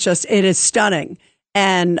China it is stunning.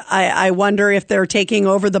 And I wonder if they're taking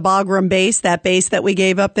over the Bagram base, that base that we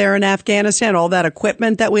gave up there in Afghanistan, all that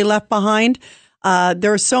equipment that we left behind.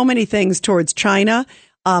 There are so many things towards China.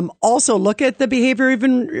 Also, look at the behavior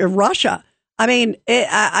even of Russia. I mean,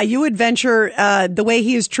 you would venture the way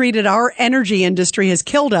he has treated our energy industry has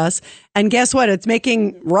killed us. And guess what? It's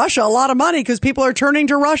making Russia a lot of money because people are turning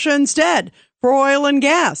to Russia instead for oil and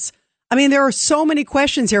gas. I mean, there are so many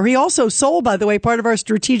questions here. He also sold, by the way, part of our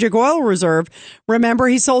strategic oil reserve. Remember,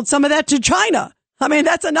 he sold some of that to China. I mean,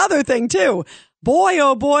 that's another thing, too. Boy,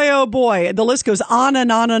 oh, boy, oh, boy. The list goes on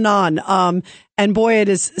and on and on. And boy, it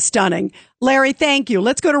is stunning. Larry, thank you.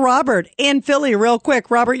 Let's go to Robert in Philly real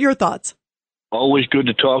quick. Robert, your thoughts. Always good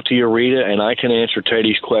to talk to you, Rita, and I can answer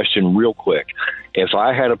Teddy's question real quick. If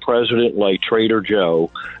I had a president like Trader Joe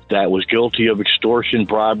that was guilty of extortion,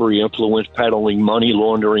 bribery, influence peddling, money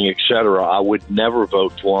laundering, etc., I would never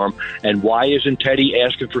vote for him. And why isn't Teddy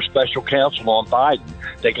asking for special counsel on Biden?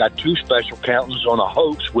 They got two special counsels on a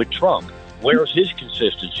hoax with Trump. Where's his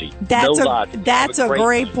consistency? That's a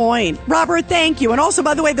great point. Robert, thank you. And also,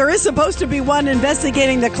 by the way, there is supposed to be one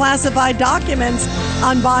investigating the classified documents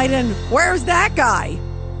on Biden. Where's that guy?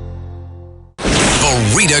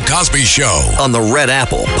 The Rita Cosby Show on the Red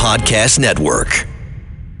Apple Podcast Network.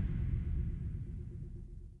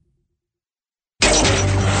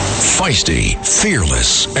 Feisty,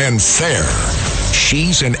 fearless, and fair.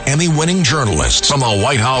 She's an Emmy-winning journalist from the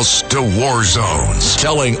White House to war zones,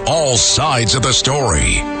 telling all sides of the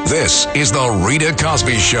story. This is the Rita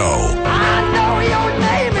Cosby Show. I know your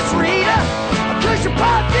name is Rita, 'cause your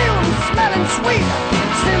perfume is smelling sweet.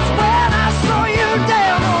 Since when I saw you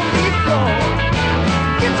down on the floor.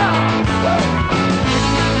 Guitar, whoa.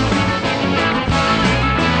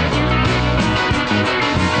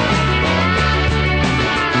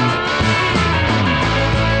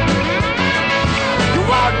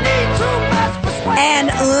 And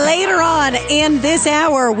later on in this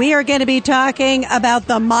hour, we are going to be talking about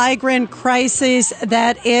the migrant crisis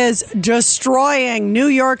that is destroying New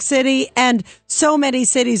York City and so many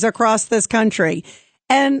cities across this country.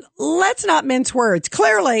 And let's not mince words.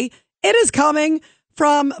 Clearly, it is coming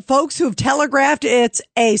from folks who've telegraphed it's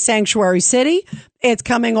a sanctuary city. It's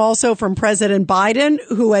coming also from President Biden,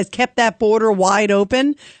 who has kept that border wide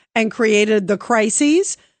open and created the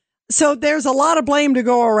crises. So there's a lot of blame to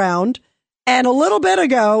go around. And a little bit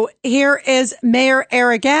ago, here is Mayor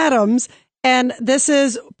Eric Adams, and this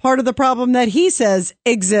is part of the problem that he says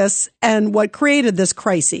exists and what created this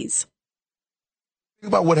crisis.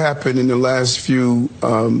 Think about what happened in the last few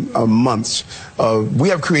months. We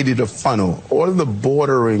have created a funnel. All of the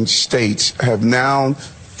bordering states have now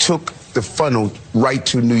took the funnel right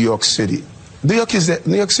to New York City. New York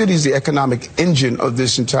City is the economic engine of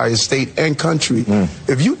this entire state and country.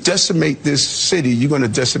 If you decimate this city, you're going to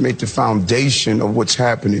decimate the foundation of what's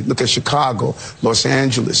happening. Look at Chicago, Los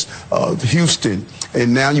Angeles, Houston,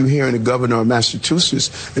 and now you're hearing the governor of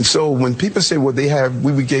Massachusetts. And so when people say, well,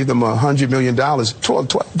 we gave them $100 million,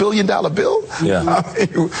 $12 billion bill. Yeah.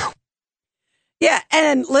 Yeah,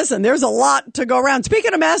 and listen, there's a lot to go around.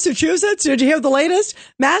 Speaking of Massachusetts, did you hear the latest?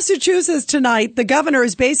 Massachusetts tonight, the governor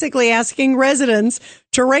is basically asking residents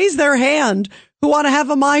to raise their hand who want to have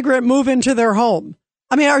a migrant move into their home.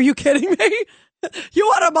 I mean, are you kidding me? You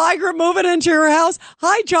want a migrant moving into your house?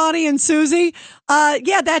 Hi, Johnny and Susie.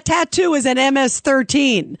 Yeah, that tattoo is an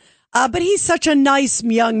MS-13. But he's such a nice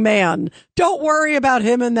young man. Don't worry about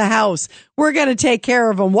him in the house. We're going to take care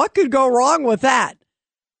of him. What could go wrong with that?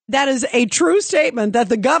 That is a true statement that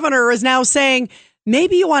the governor is now saying,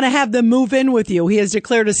 maybe you want to have them move in with you. He has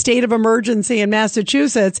declared a state of emergency in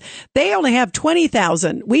Massachusetts. They only have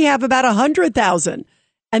 20,000. We have about 100,000.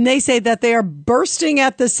 And they say that they are bursting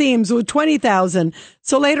at the seams with 20,000.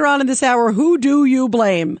 So later on in this hour, who do you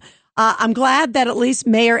blame? I'm glad that at least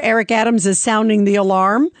Mayor Eric Adams is sounding the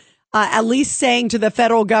alarm, at least saying to the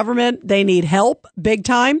federal government they need help big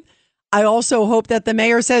time. I also hope that the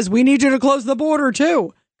mayor says we need you to close the border,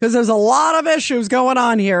 too. Because there's a lot of issues going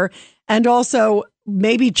on here, and also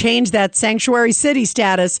maybe change that sanctuary city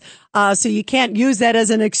status so you can't use that as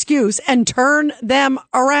an excuse and turn them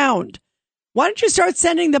around. Why don't you start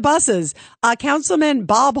sending the buses? Councilman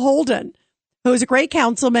Bob Holden, who's a great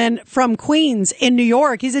councilman from Queens in New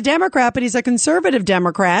York. He's a Democrat, but he's a conservative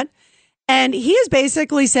Democrat. And he has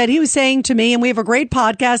basically said, he was saying to me, and we have a great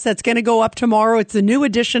podcast that's going to go up tomorrow. It's the new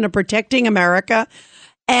edition of Protecting America.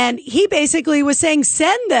 And he basically was saying,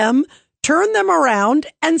 send them, turn them around,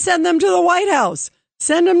 and send them to the White House.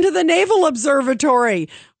 Send them to the Naval Observatory,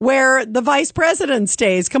 where the vice president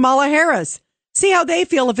stays, Kamala Harris. See how they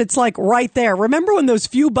feel if it's like right there. Remember when those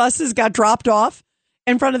few buses got dropped off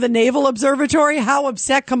in front of the Naval Observatory? How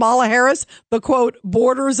upset Kamala Harris, the quote,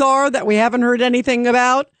 borders are that we haven't heard anything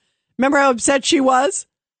about? Remember how upset she was?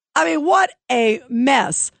 I mean, what a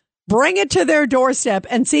mess. Bring it to their doorstep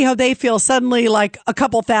and see how they feel suddenly, like a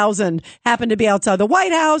couple thousand happen to be outside the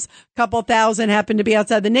White House, a couple thousand happen to be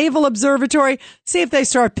outside the Naval Observatory. See if they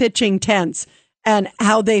start pitching tents and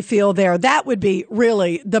how they feel there. That would be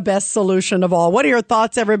really the best solution of all. What are your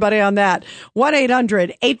thoughts, everybody, on that?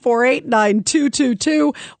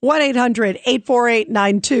 1-800-848-9222,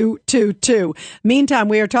 1-800-848-9222. Meantime,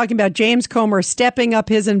 we are talking about James Comer stepping up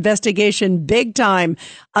his investigation big time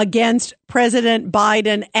against President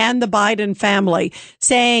Biden and the Biden family,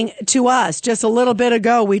 saying to us just a little bit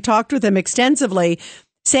ago, we talked with him extensively,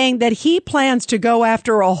 saying that he plans to go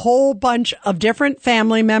after a whole bunch of different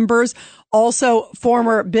family members, also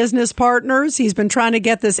former business partners. He's been trying to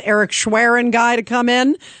get this Eric Schwerin guy to come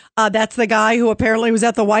in. That's the guy who apparently was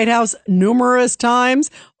at the White House numerous times.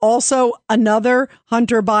 Also, another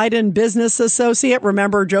Hunter Biden business associate.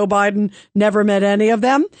 Remember, Joe Biden never met any of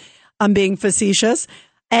them. I'm being facetious.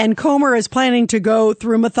 And Comer is planning to go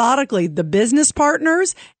through methodically the business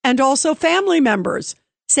partners and also family members,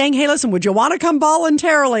 saying, hey, listen, would you want to come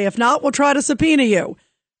voluntarily? If not, we'll try to subpoena you.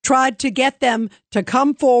 Tried to get them to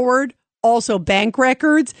come forward. Also bank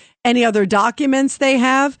records, any other documents they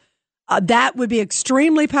have. That would be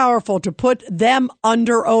extremely powerful to put them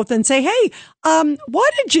under oath and say, hey, why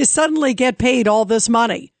did you suddenly get paid all this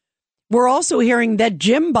money? We're also hearing that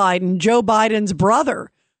Jim Biden, Joe Biden's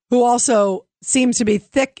brother, who also seems to be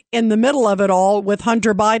thick in the middle of it all with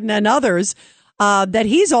Hunter Biden and others, that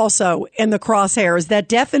he's also in the crosshairs, that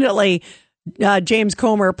definitely James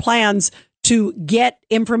Comer plans to get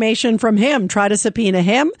information from him, try to subpoena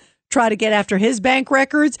him, try to get after his bank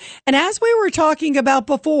records. And as we were talking about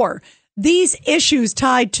before, these issues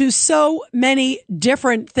tied to so many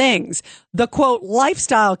different things. The quote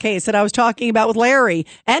lifestyle case that I was talking about with Larry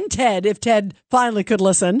and Ted, if Ted finally could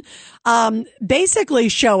listen, basically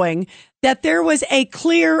showing that there was a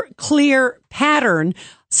clear pattern.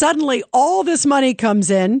 Suddenly all this money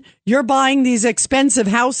comes in. You're buying these expensive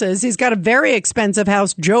houses. He's got a very expensive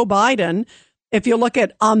house, Joe Biden. If you look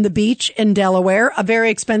at On the Beach in Delaware, a very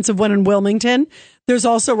expensive one in Wilmington. There's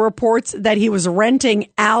also reports that he was renting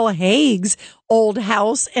Al Haig's old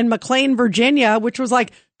house in McLean, Virginia, which was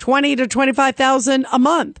like $20,000 to $25,000 a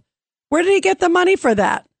month. Where did he get the money for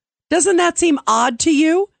that? Doesn't that seem odd to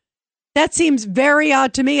you? That seems very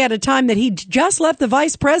odd to me at a time that he just left the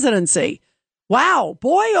vice presidency. Wow.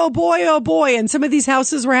 Boy, oh boy, oh boy. And some of these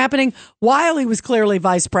houses were happening while he was clearly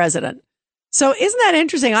vice president. So isn't that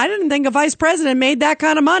interesting? I didn't think a vice president made that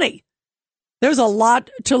kind of money. There's a lot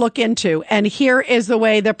to look into. And here is the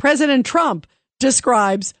way that President Trump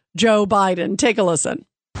describes Joe Biden. Take a listen.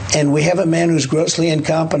 And we have a man who's grossly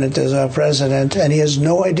incompetent as our president, and he has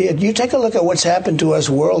no idea. You take a look at what's happened to us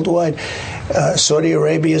worldwide. Saudi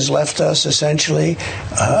Arabia has left us, essentially.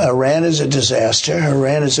 Iran is a disaster.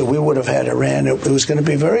 We would have had Iran. It was going to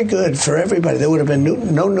be very good for everybody. There would have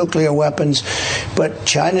been no nuclear weapons. But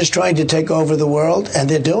China's trying to take over the world, and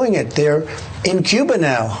they're doing it. They're in Cuba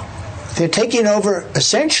now. They're taking over,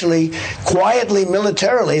 essentially, quietly,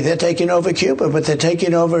 militarily, they're taking over Cuba, but they're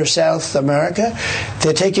taking over South America.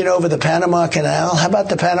 They're taking over the Panama Canal. How about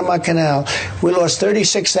the Panama Canal? We lost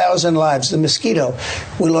 36,000 lives. The mosquito.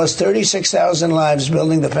 We lost 36,000 lives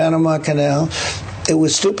building the Panama Canal. It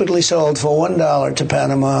was stupidly sold for $1 to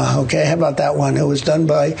Panama. Okay, how about that one? It was done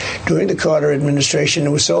during the Carter administration.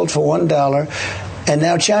 It was sold for $1, and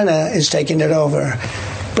now China is taking it over.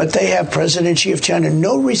 But they have President Xi of China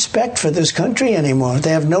no respect for this country anymore.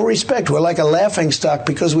 They have no respect. We're like a laughingstock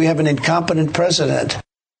because we have an incompetent president.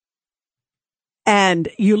 And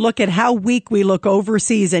you look at how weak we look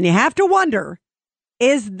overseas, and you have to wonder,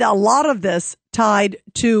 is a lot of this tied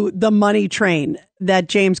to the money train that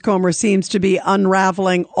James Comer seems to be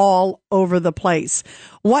unraveling all over the place?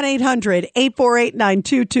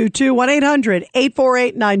 1-800-848-9222,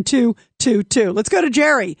 1-800-848-9222. Let's go to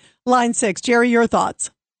Jerry, line 6. Jerry, your thoughts.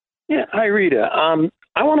 Yeah. Hi, Rita.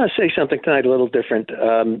 I want to say something tonight a little different.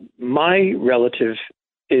 My relative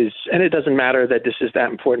is, and it doesn't matter that this is that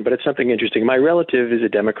important, but it's something interesting. My relative is a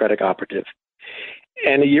Democratic operative.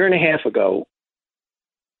 And a year and a half ago,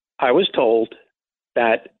 I was told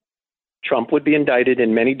that Trump would be indicted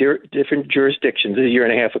in many different jurisdictions a year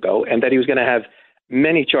and a half ago, and that he was going to have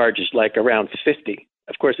many charges, like around 50.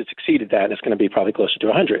 Of course, it's exceeded that, and it's going to be probably closer to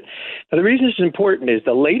 100. Now, the reason this is important is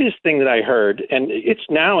the latest thing that I heard, and it's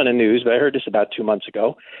now in the news, but I heard this about 2 months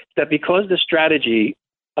ago, that because the strategy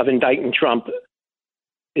of indicting Trump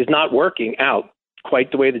is not working out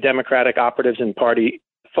quite the way the Democratic operatives and party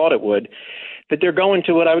thought it would, that they're going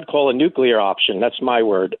to what I would call a nuclear option. That's my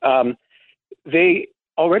word. They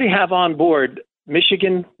already have on board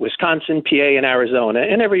Michigan, Wisconsin, PA, and Arizona,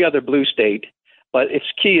 and every other blue state. But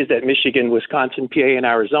its key is that Michigan, Wisconsin, PA, and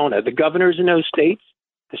Arizona, the governors in those states,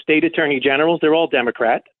 the state attorney generals, they're all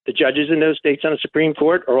Democrat. The judges in those states on the Supreme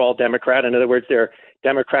Court are all Democrat. In other words, they're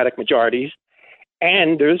Democratic majorities.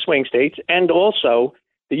 And they're the swing states. And also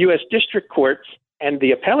the U.S. district courts and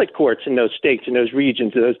the appellate courts in those states, in those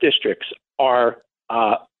regions, in those districts are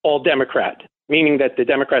all Democrat, meaning that the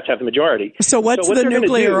Democrats have the majority. So what's the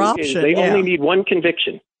nuclear option? They only need one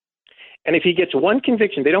conviction. And if he gets one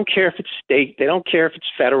conviction, they don't care if it's state, they don't care if it's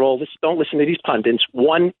federal. Don't listen to these pundits.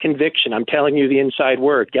 One conviction. I'm telling you the inside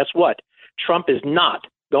word. Guess what? Trump is not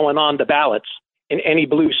going on the ballots in any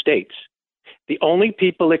blue states. The only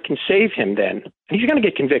people that can save him then, and he's going to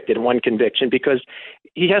get convicted in one conviction because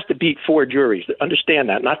he has to beat 4 juries. Understand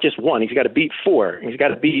that, not just one. He's got to beat 4. He's got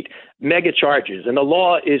to beat mega charges. And the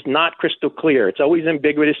law is not crystal clear. It's always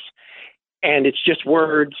ambiguous, and it's just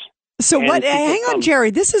words. So And hang on,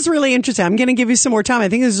 Jerry. This is really interesting. I'm going to give you some more time. I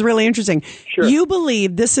think this is really interesting. Sure. You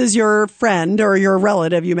believe this is your friend or your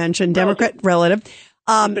relative, you mentioned, Democrat relative.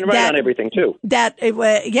 He's been right on everything, too.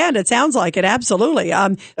 And it sounds like it, absolutely.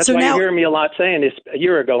 That's so why now, you hear me a lot saying this a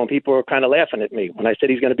year ago, and people were kind of laughing at me when I said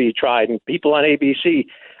he's going to be tried. And people on ABC,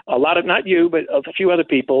 a lot of, not you, but a few other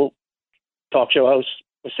people, talk show hosts,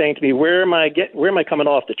 were saying to me, where am I coming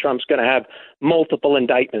off that Trump's going to have multiple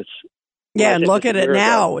indictments? Yeah, and look at it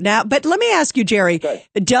now. But let me ask you, Jerry,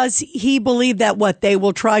 does he believe that they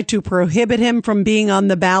will try to prohibit him from being on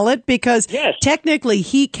the ballot? Because technically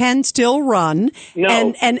he can still run. No,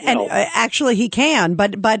 and actually he can,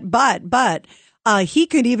 but he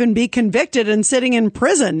could even be convicted and sitting in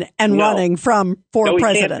prison and running for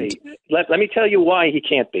president. Can't be. Let me tell you why he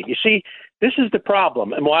can't be. You see, this is the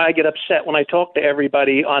problem and why I get upset when I talk to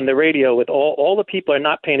everybody on the radio with all the people are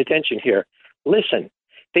not paying attention here. Listen.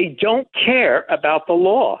 They don't care about the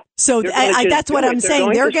law. So that's what I'm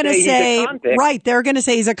saying. They're going to say, right, they're going to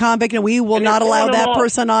say he's a convict and we will not allow that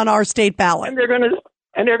person on our state ballot. And they're going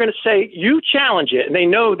to say, you challenge it. And they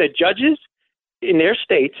know that judges in their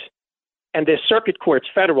states and the circuit courts,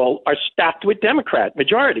 federal, are stacked with Democrat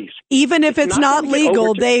majorities. Even if it's not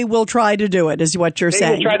legal, they will try to do it, is what you're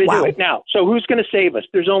saying. They will try to do it. Now, so who's going to save us?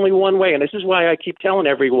 There's only one way. And this is why I keep telling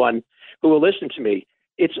everyone who will listen to me.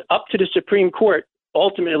 It's up to the Supreme Court.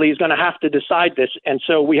 Ultimately is going to have to decide this. And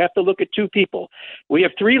so we have to look at two people. We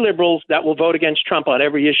have three liberals that will vote against Trump on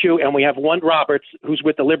every issue. And we have one Roberts who's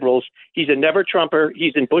with the liberals. He's a never Trumper.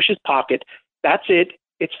 He's in Bush's pocket. That's it.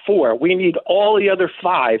 It's four. We need all the other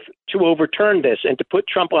five to overturn this and to put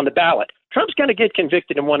Trump on the ballot. Trump's going to get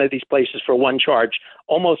convicted in one of these places for one charge,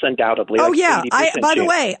 almost undoubtedly. Oh, yeah. By the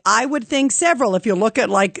way, I would think several if you look at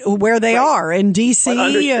where they are in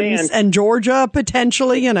D.C. and Georgia,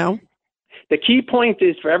 potentially, The key point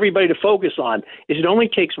is for everybody to focus on is it only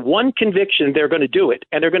takes one conviction. They're going to do it,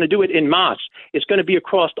 and they're going to do it en masse. It's going to be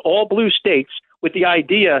across all blue states with the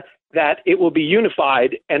idea that it will be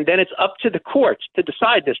unified, and then it's up to the courts to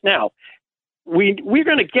decide this. Now, we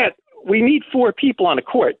need four people on the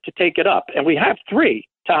court to take it up, and we have three,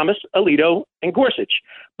 Thomas, Alito, and Gorsuch.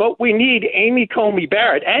 But we need Amy Coney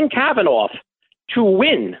Barrett and Kavanaugh to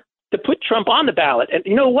win, to put Trump on the ballot. And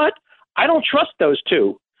you know what? I don't trust those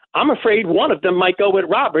two. I'm afraid one of them might go with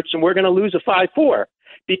Roberts, and we're going to lose a 5-4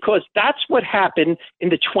 because that's what happened in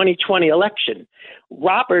the 2020 election.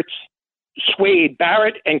 Roberts swayed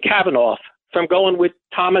Barrett and Kavanaugh from going with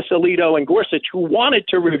Thomas, Alito, and Gorsuch, who wanted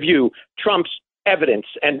to review Trump's evidence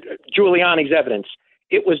and Giuliani's evidence.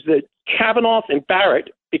 It was the Kavanaugh and Barrett,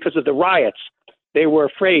 because of the riots, they were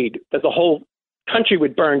afraid that the whole country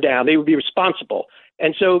would burn down. They would be responsible.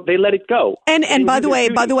 And so they let it go. And by the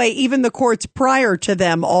way, even the courts prior to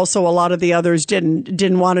them, also a lot of the others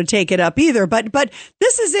didn't want to take it up either. But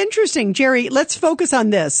this is interesting, Jerry. Let's focus on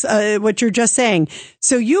this, what you're just saying.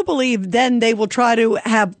 So you believe then they will try to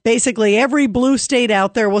have basically every blue state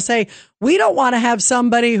out there will say, we don't want to have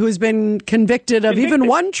somebody who's been convicted of even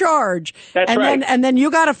one charge. That's right. And then you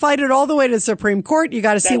got to fight it all the way to the Supreme Court. You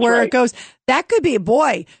got to see where it goes. That could be,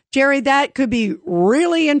 boy, Jerry, that could be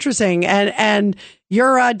really interesting. And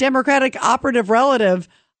your Democratic operative relative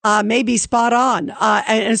may be spot on.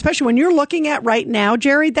 And especially when you're looking at right now,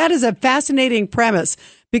 Jerry, that is a fascinating premise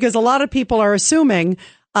because a lot of people are assuming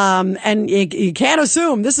and you can't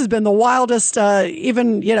assume this has been the wildest,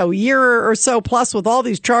 even, year or so plus with all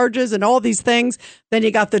these charges and all these things. Then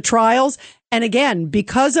you got the trials. And again,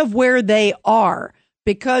 because of where they are,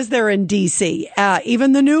 because they're in D.C.,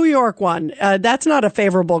 even the New York one, that's not a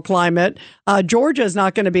favorable climate. Georgia is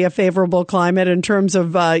not going to be a favorable climate in terms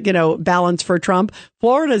of, balance for Trump.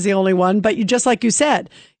 Florida is the only one. But just like you said,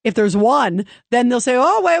 if there's one, then they'll say,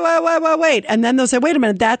 oh, wait. And then they'll say, wait a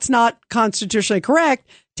minute, that's not constitutionally correct.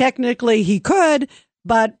 Technically, he could,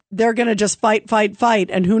 but they're going to just fight.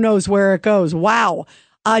 And who knows where it goes. Wow.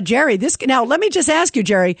 Jerry, now let me just ask you,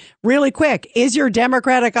 Jerry, really quick. Is your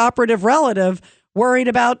Democratic operative relative worried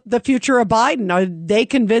about the future of Biden? Are they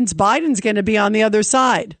convinced Biden's going to be on the other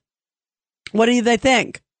side? What do they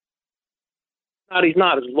think? He's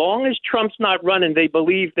not. As long as Trump's not running, they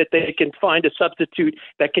believe that they can find a substitute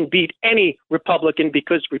that can beat any Republican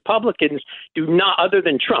because Republicans do not, other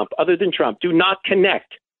than Trump, do not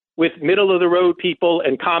connect with middle of the road people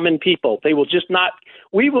and common people. They will just not.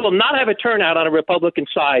 We will not have a turnout on a Republican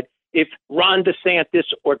side if Ron DeSantis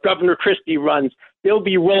or Governor Christie runs, they'll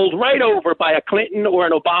be rolled right over by a Clinton or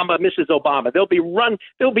an Obama, Mrs. Obama. They'll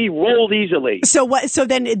be rolled easily. So what? So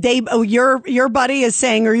then your buddy is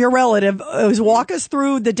saying, or your relative is, walk us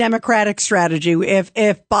through the Democratic strategy.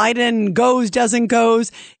 If Biden doesn't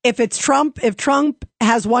goes, if Trump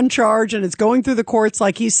has one charge and it's going through the courts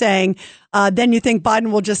like he's saying, then you think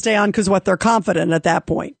Biden will just stay on because they're confident at that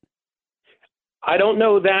point. I don't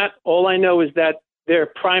know that. All I know is that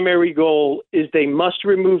their primary goal is they must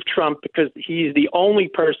remove Trump because he's the only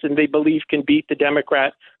person they believe can beat the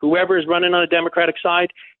Democrat. Whoever is running on the Democratic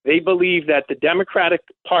side, they believe that the Democratic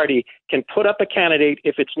Party can put up a candidate,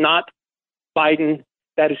 if it's not Biden,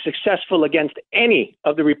 that is successful against any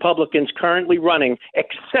of the Republicans currently running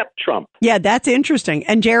except Trump. Yeah, that's interesting.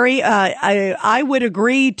 And Jerry, I would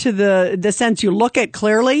agree to the sense you look at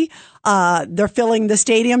clearly. They're filling the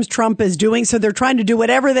stadiums. Trump is doing so. They're trying to do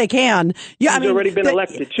whatever they can. Yeah, he's already been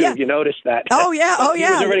elected too. Yeah. You noticed that? Oh yeah, He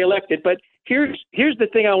was already elected. But here's the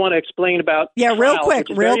thing I want to explain about. Yeah, trials,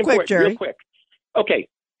 real quick, Jerry. Real quick. Okay,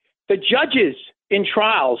 the judges in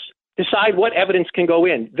trials decide what evidence can go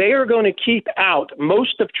in. They are going to keep out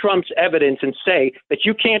most of Trump's evidence and say that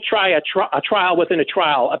you can't try a trial within a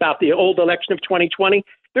trial about the old election of 2020.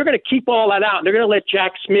 They're going to keep all that out. They're going to let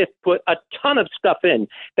Jack Smith put a ton of stuff in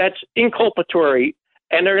that's inculpatory,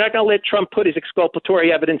 and they're not going to let Trump put his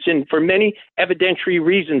exculpatory evidence in for many evidentiary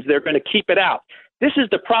reasons. They're going to keep it out. This is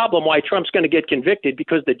the problem why Trump's going to get convicted,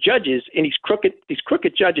 because the judges, and these crooked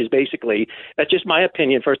judges, basically, that's just my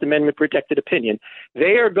opinion, First Amendment protected opinion,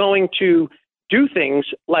 they are going to do things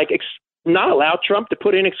like not allow Trump to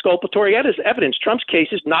put in exculpatory evidence. Trump's case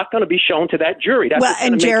is not going to be shown to that jury. That's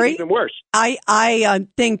going to make it even worse. I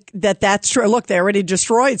think that's true. Look, they already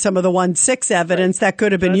destroyed some of the 1-6 evidence that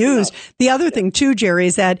could have been used. The other thing, too, Jerry,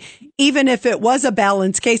 is that even if it was a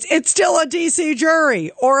balanced case, it's still a D.C.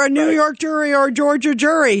 jury or a New York jury or a Georgia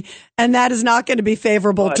jury. And that is not going to be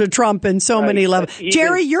favorable to Trump in so many levels.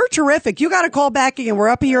 Jerry, you're terrific. You got to call back again. We're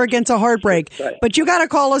up here against a heartbreak, but you got to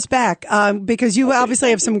call us back because you obviously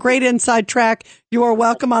have some great inside track. You are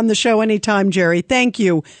welcome on the show anytime, Jerry. Thank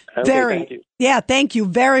you. Thank you. Yeah, thank you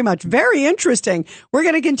very much. Very interesting. We're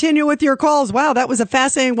going to continue with your calls. Wow, that was a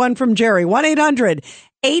fascinating one from Jerry.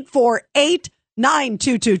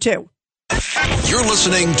 1-800-848-9222. You're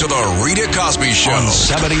listening to The Rita Cosby Show on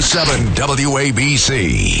 77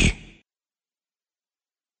 WABC.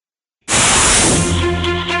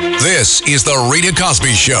 This is The Rita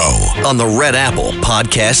Cosby Show on the Red Apple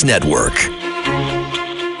Podcast Network.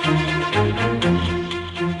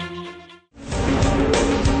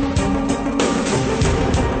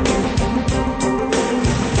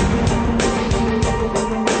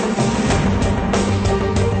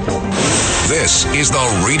 This is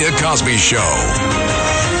The Rita Cosby Show.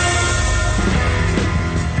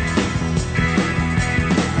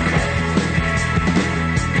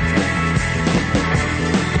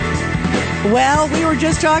 Well, we were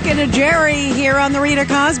just talking to Jerry here on the Rita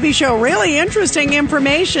Cosby Show. Really interesting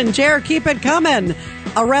information. Jerry, keep it coming.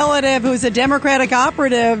 A relative who's a Democratic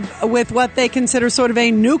operative with what they consider sort of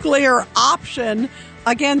a nuclear option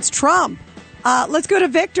against Trump. Let's go to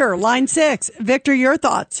Victor, line 6. Victor, your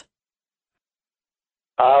thoughts.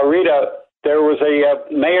 Rita, there was a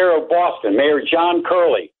mayor of Boston, Mayor John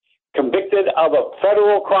Curley, convicted of a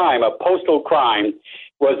federal crime, a postal crime,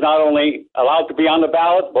 was not only allowed to be on the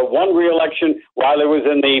ballot, but won re-election while he was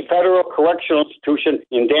in the federal correctional institution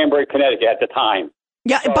in Danbury, Connecticut at the time.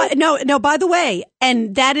 Yeah, but no, by the way,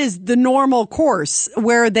 and that is the normal course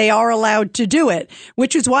where they are allowed to do it,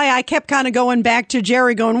 which is why I kept kind of going back to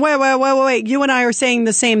Jerry going, wait. You and I are saying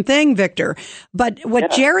the same thing, Victor. But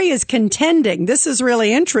what Jerry is contending, this is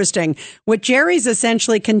really interesting. What Jerry's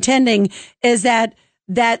essentially contending is that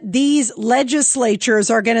these legislatures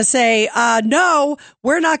are going to say, no,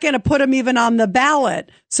 we're not going to put him even on the ballot.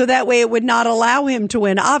 So that way it would not allow him to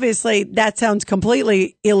win. Obviously, that sounds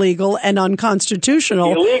completely illegal and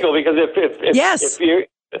unconstitutional. Illegal because if you.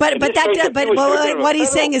 But what he's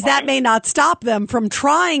saying is that may not stop them from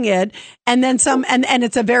trying it. And then some, and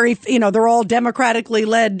it's a very, they're all democratically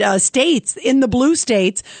led states in the blue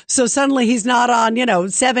states. So suddenly he's not on,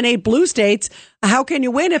 7-8 blue states. How can you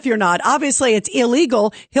win if you're not? Obviously, it's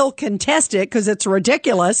illegal. He'll contest it because it's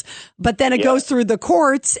ridiculous. But then it goes through the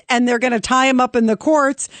courts and they're going to tie him up in the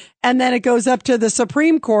courts. And then it goes up to the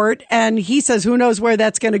Supreme Court. And he says, who knows where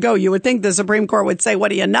that's going to go? You would think the Supreme Court would say,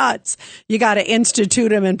 what are you, nuts? You got to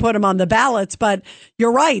institute him and put him on the ballots. But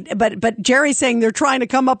you're right. But Jerry's saying they're trying to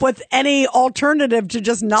come up with any alternative to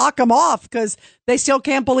just knock him off because they still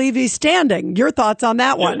can't believe he's standing. Your thoughts on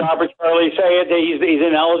that one? Just arbitrarily say it. He's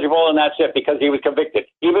ineligible, and that's it, because he was convicted,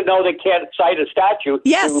 even though they can't cite a statute.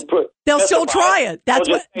 Yes, they'll still try it.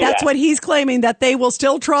 That's what he's claiming, that they will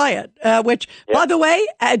still try it. Which, by the way,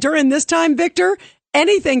 during this time, Victor,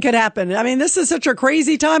 anything could happen. I mean, this is such a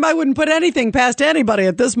crazy time. I wouldn't put anything past anybody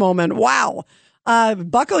at this moment. Wow.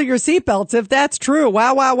 Buckle your seatbelts if that's true.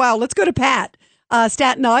 Wow, wow, wow. Let's go to Pat,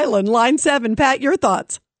 Staten Island, line 7. Pat, your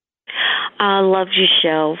thoughts? I love your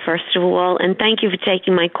show, first of all, and thank you for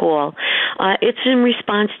taking my call. It's in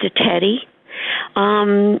response to Teddy.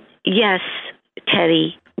 Yes,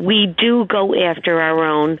 Teddy, we do go after our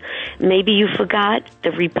own. Maybe you forgot the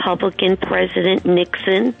Republican President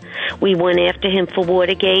Nixon. We went after him for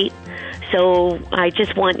Watergate. So I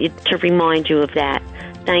just want to remind you of that.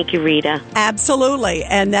 Thank you, Rita. Absolutely.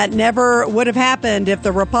 And that never would have happened if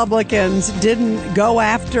the Republicans didn't go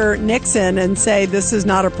after Nixon and say this is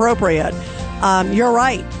not appropriate. You're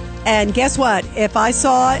right. And guess what? If I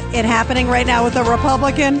saw it happening right now with a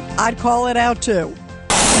Republican, I'd call it out too.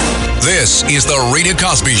 This is the Rita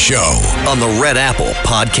Cosby Show on the Red Apple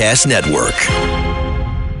Podcast Network.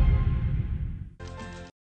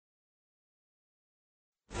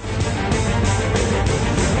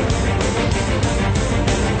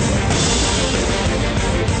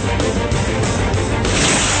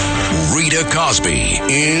 Rita Cosby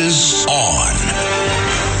is on.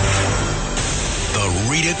 The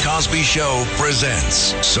Rita Cosby Show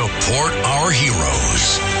presents Support Our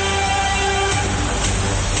Heroes.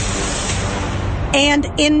 And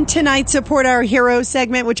in tonight's Support Our Heroes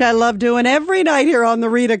segment, which I love doing every night here on the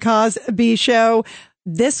Rita Cosby Show,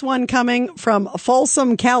 this one coming from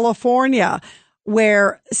Folsom, California,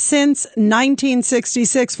 where since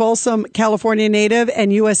 1966, Folsom, California native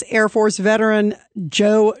and U.S. Air Force veteran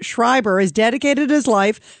Joe Schreiber has dedicated his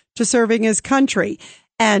life to serving his country.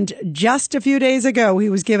 And just a few days ago, he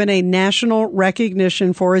was given a national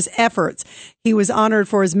recognition for his efforts. He was honored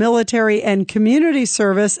for his military and community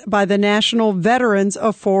service by the National Veterans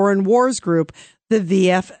of Foreign Wars Group, the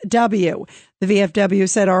VFW. The VFW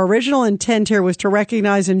said our original intent here was to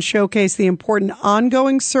recognize and showcase the important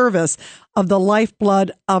ongoing service of the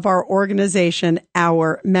lifeblood of our organization,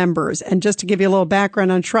 our members. And just to give you a little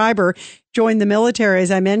background on Schreiber, joined the military,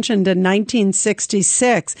 as I mentioned, in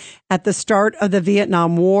 1966 at the start of the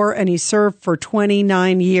Vietnam War, and he served for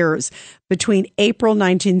 29 years. Between April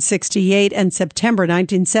 1968 and September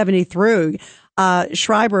 1973,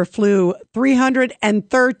 Schreiber flew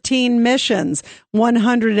 313 missions,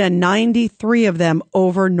 193 of them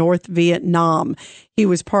over North Vietnam. He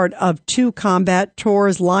was part of 2 combat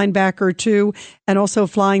tours, Linebacker 2, and also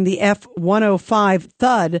flying the F-105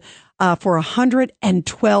 Thud for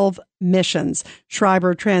 112 missions.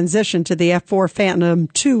 Schreiber transitioned to the F-4 Phantom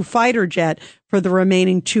II fighter jet for the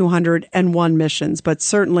remaining 201 missions, but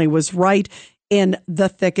certainly was right in the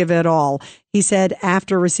thick of it all. He said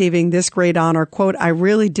after receiving this great honor, quote, "I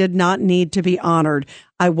really did not need to be honored.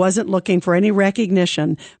 I wasn't looking for any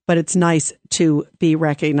recognition, but it's nice to be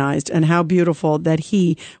recognized." And how beautiful that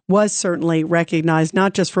he was certainly recognized,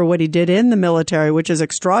 not just for what he did in the military, which is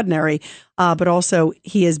extraordinary, but also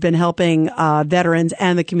he has been helping veterans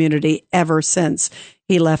and the community ever since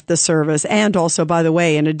he left the service. And also, by the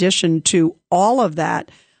way, in addition to all of that,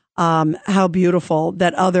 how beautiful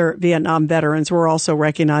that other Vietnam veterans were also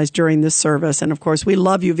recognized during this service. And of course, we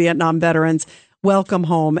love you, Vietnam veterans. Welcome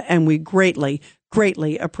home. And we greatly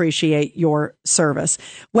appreciate your service.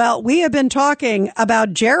 Well, we have been talking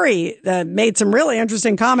about Jerry made some really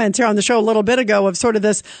interesting comments here on the show a little bit ago of sort of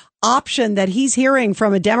this option that he's hearing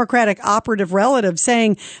from a Democratic operative relative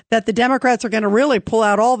saying that the Democrats are going to really pull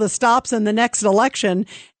out all the stops in the next election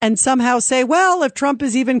and somehow say, well, if Trump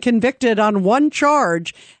is even convicted on one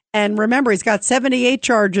charge, and remember, he's got 78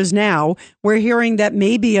 charges now. We're hearing that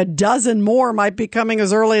maybe a dozen more might be coming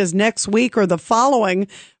as early as next week or the following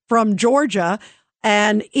from Georgia.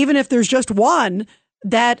 And even if there's just one,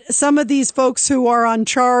 that some of these folks who are on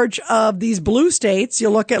charge of these blue states, you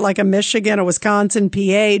look at like a Michigan, a Wisconsin,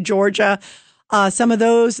 PA, Georgia, some of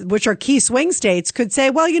those, which are key swing states, could say,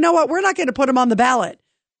 well, you know what? We're not going to put them on the ballot.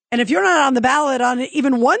 And if you're not on the ballot on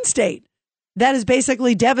even one state, that is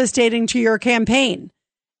basically devastating to your campaign.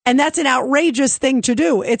 And that's an outrageous thing to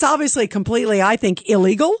do. It's obviously completely, I think,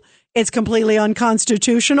 illegal. It's completely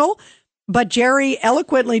unconstitutional. But Jerry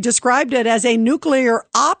eloquently described it as a nuclear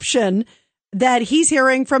option that he's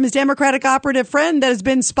hearing from his Democratic operative friend that has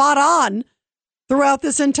been spot on throughout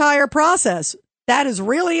this entire process. That is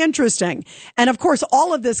really interesting. And of course,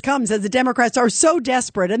 all of this comes as the Democrats are so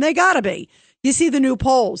desperate, and they got to be. You see the new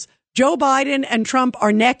polls. Joe Biden and Trump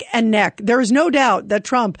are neck and neck. There is no doubt that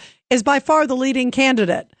Trump is by far the leading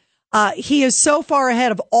candidate. He is so far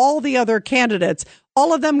ahead of all the other candidates,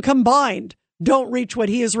 all of them combined. don't reach what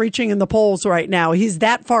he is reaching in the polls right now. He's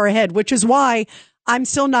that far ahead, which is why I'm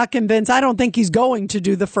still not convinced. I don't think he's going to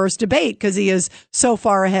do the first debate because he is so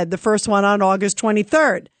far ahead. The first one on August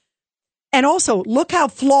 23rd. And also, look how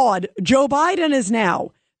flawed Joe Biden is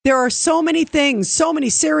now. There are so many things, so many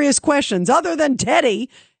serious questions. Other than Teddy,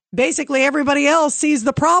 basically everybody else sees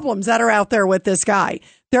the problems that are out there with this guy.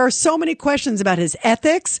 There are so many questions about his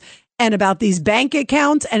ethics and about these bank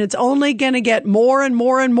accounts, and it's only going to get more and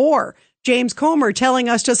more and more. James Comer telling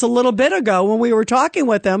us just a little bit ago when we were talking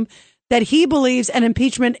with him that he believes an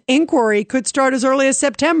impeachment inquiry could start as early as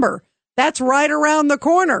September. That's right around the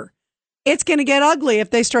corner. It's going to get ugly if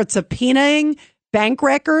they start subpoenaing bank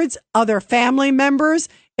records, other family members.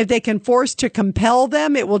 If they can force to compel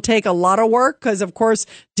them, it will take a lot of work because, of course,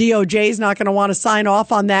 DOJ is not going to want to sign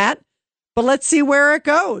off on that. But let's see where it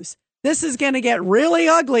goes. This is going to get really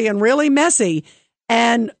ugly and really messy.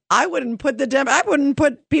 And I wouldn't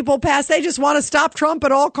put people past. They just want to stop Trump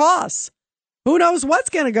at all costs. Who knows what's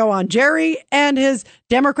going to go on? Jerry and his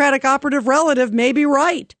Democratic operative relative may be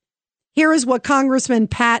right. Here is what Congressman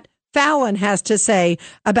Pat Fallon has to say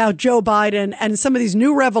about Joe Biden and some of these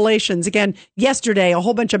new revelations. Again, yesterday, a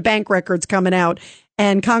whole bunch of bank records coming out.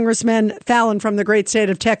 And Congressman Fallon from the great state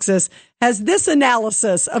of Texas has this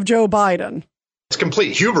analysis of Joe Biden. It's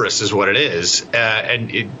complete hubris is what it is.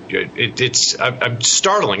 And it's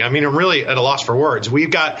startling. I mean, I'm really at a loss for words.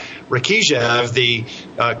 We've got Rakizhev, the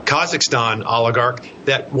Kazakhstan oligarch,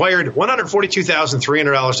 that wired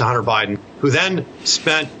 $142,300 to Hunter Biden, who then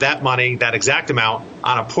spent that money, that exact amount,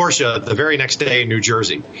 on a Porsche the very next day in New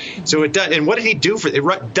Jersey. So it does, and what did he do for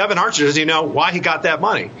it? Devin Archer, does he know why he got that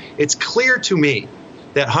money? It's clear to me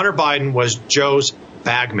that Hunter Biden was Joe's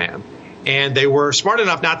bagman. And they were smart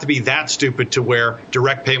enough not to be that stupid to where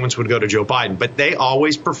direct payments would go to Joe Biden. But they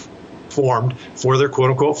always performed for their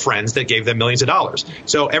quote unquote friends that gave them millions of dollars.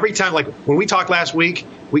 So every time, like when we talked last week,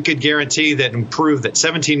 we could guarantee that and prove that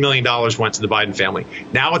 $17 million went to the Biden family.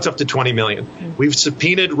 Now it's up to $20 million. We've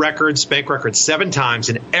subpoenaed records, bank records 7 times,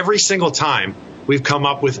 and every single time we've come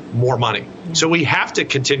up with more money. So we have to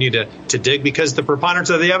continue to dig because the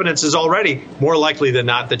preponderance of the evidence is already more likely than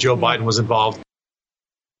not that Joe Biden was involved.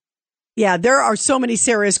 Yeah, there are so many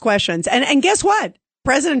serious questions. And guess what?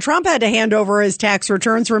 President Trump had to hand over his tax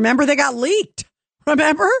returns. Remember, they got leaked.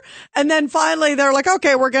 Remember? And then finally they're like,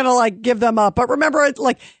 okay, we're going to give them up. But remember, it's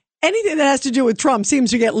like anything that has to do with Trump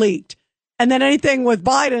seems to get leaked. And then anything with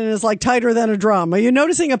Biden is tighter than a drum. Are you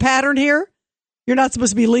noticing a pattern here? You're not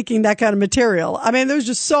supposed to be leaking that kind of material. I mean, there's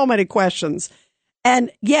just so many questions.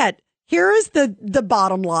 And yet, here is the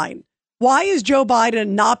bottom line. Why is Joe Biden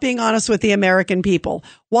not being honest with the American people?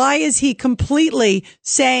 Why is he completely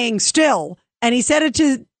saying still? And he said it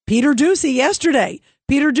to Peter Doocy yesterday.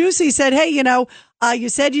 Peter Doocy said, hey, you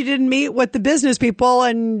said you didn't meet with the business people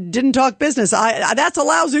and didn't talk business. That's a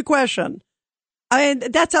lousy question. I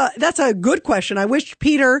mean, that's a good question. I wish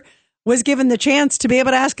Peter was given the chance to be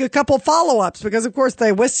able to ask a couple follow-ups because, of course,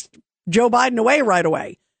 they whisked Joe Biden away right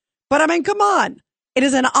away. But I mean, come on. It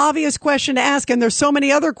is an obvious question to ask, and there's so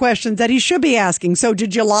many other questions that he should be asking. So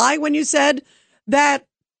did you lie when you said that,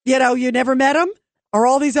 you never met him? Are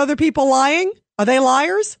all these other people lying? Are they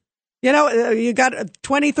liars? You got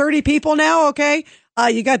 20, 30 people now, okay?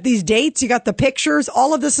 You got these dates, you got the pictures.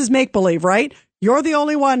 All of this is make-believe, right? You're the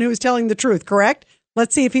only one who's telling the truth, correct?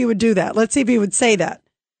 Let's see if he would do that. Let's see if he would say that.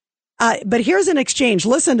 But here's an exchange.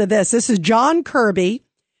 Listen to this. This is John Kirby,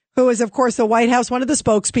 who is, of course, the White House, one of the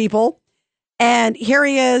spokespeople. And here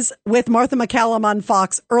he is with Martha McCallum on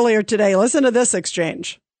Fox earlier today. Listen to this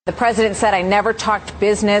exchange. The president said, I never talked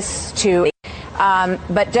business to.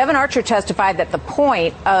 But Devin Archer testified that the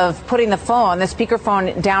point of putting the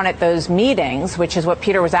speakerphone down at those meetings, which is what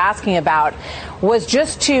Peter was asking about, was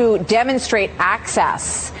just to demonstrate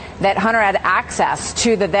access, that Hunter had access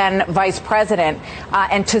to the then vice president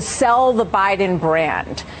and to sell the Biden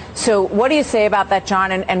brand. So what do you say about that,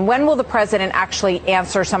 John? And when will the president actually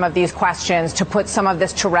answer some of these questions to put some of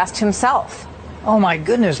this to rest himself? Oh, my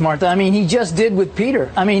goodness, Martha. I mean, he just did with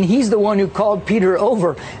Peter. I mean, he's the one who called Peter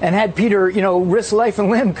over and had Peter, risk life and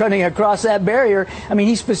limb cutting across that barrier. I mean,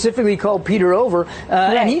 he specifically called Peter over.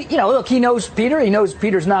 And he knows Peter. He knows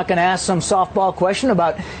Peter's not going to ask some softball question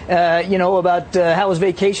about how his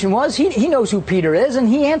vacation was. He knows who Peter is, and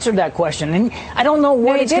he answered that question. And I don't know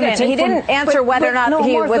what it's going to take. He didn't answer whether or not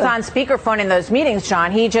he was on speakerphone in those meetings,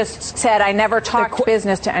 John. He just said, I never talked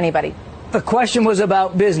business to anybody. The question was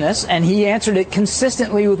about business, and he answered it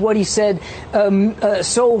consistently with what he said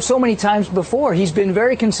so many times before. He's been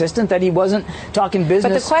very consistent that he wasn't talking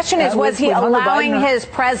business. But the question is, was he allowing his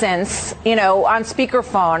presence, on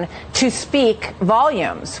speakerphone to speak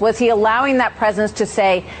volumes? Was he allowing that presence to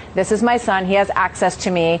say, this is my son, he has access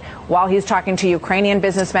to me, while he's talking to Ukrainian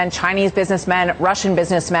businessmen, Chinese businessmen, Russian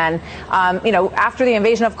businessmen, after the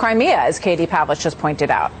invasion of Crimea, as Katie Pavlich just pointed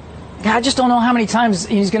out? I just don't know how many times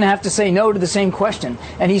he's going to have to say no to the same question.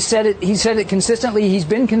 And he said it consistently. He's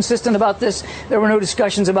been consistent about this. There were no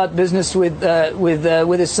discussions about business with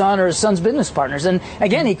his son or his son's business partners. And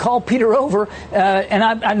again, he called Peter over. And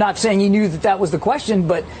I'm not saying he knew that was the question,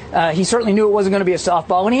 but he certainly knew it wasn't going to be a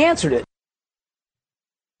softball, and he answered it.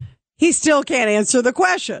 He still can't answer the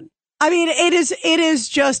question. I mean, it is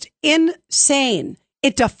just insane.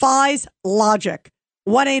 It defies logic.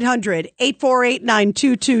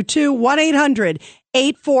 1-800-848-9222.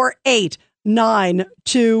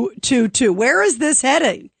 1-800-848-9222. Where is this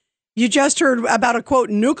heading? You just heard about a, quote,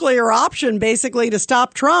 nuclear option, basically, to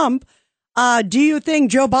stop Trump. Do you think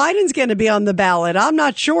Joe Biden's going to be on the ballot? I'm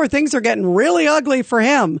not sure. Things are getting really ugly for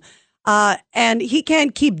him. And he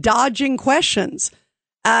can't keep dodging questions.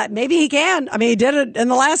 Maybe he can. I mean, he did it in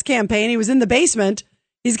the last campaign. He was in the basement.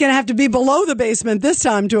 He's going to have to be below the basement this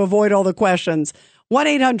time to avoid all the questions.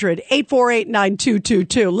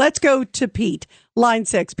 1-800-848-9222. Let's go to Pete, line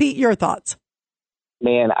 6. Pete, your thoughts.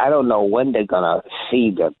 Man, I don't know when they're going to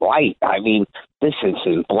see the light. I mean, this is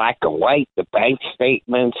in black and white, the bank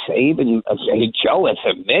statements, even Joe has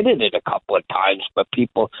admitted it a couple of times, but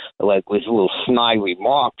people, like, with little snide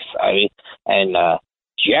remarks.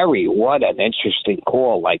 Jerry, what an interesting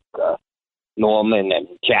call, like Norman and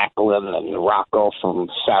Jacqueline and Rocco from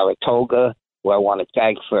Saratoga, who I want to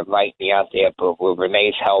thank for inviting me out there, but with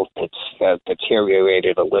Renee's health, it's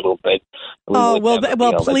deteriorated a little bit. Well,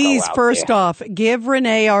 please, first off, give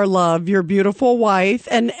Renee our love, your beautiful wife,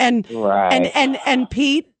 and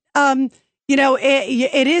Pete.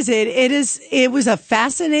 It was a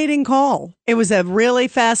fascinating call. It was a really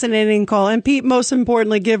fascinating call, and Pete, most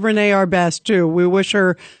importantly, give Renee our best too. We wish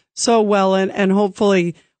her so well, and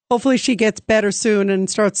hopefully she gets better soon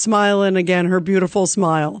and starts smiling again. Her beautiful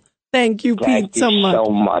smile. Thank you, Pete, so much. Thank you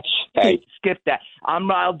so much. Skip that. I'm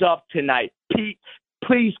riled up tonight. Pete,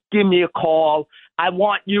 please give me a call. I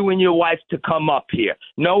want you and your wife to come up here.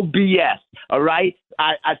 No BS. All right?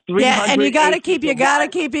 And you got to keep it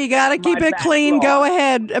clean. Go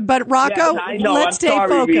ahead. But Rocco, let's stay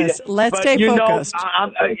focused. Let's stay focused.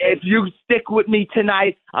 If you stick with me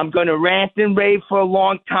tonight, I'm going to rant and rave for a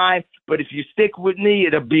long time. But if you stick with me,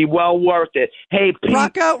 it'll be well worth it. Hey, Pete,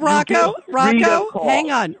 Rocco,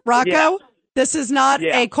 hang on. Rocco, this is not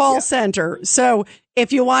a call center. So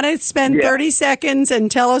if you want to spend 30 seconds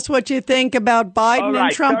and tell us what you think about Biden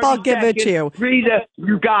and Trump, I'll give it to you. Rita,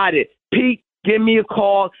 you got it. Pete, give me a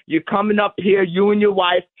call. You're coming up here, you and your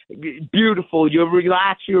wife. Beautiful. You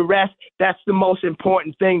relax, you rest. That's the most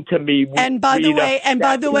important thing to me. And by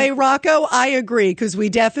the way, Rocco, I agree, because we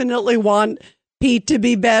definitely want Pete to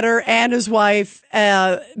be better and his wife.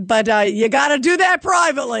 But you got to do that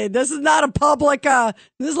privately. This is not a public, this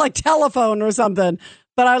is like telephone or something.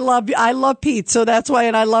 But I love Pete, so that's why,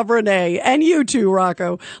 and I love Renee, and you too,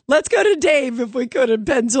 Rocco. Let's go to Dave, if we could, in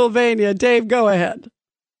Pennsylvania. Dave, go ahead.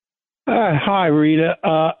 Hi, Rita.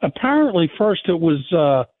 Apparently, first it was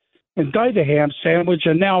indict a ham sandwich,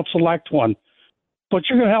 and now it's elect one. But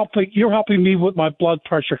you're helping me with my blood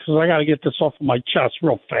pressure, because I got to get this off of my chest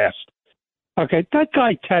real fast. Okay, that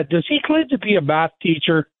guy Ted, does he claim to be a math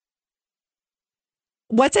teacher?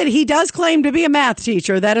 What's it? He does claim to be a math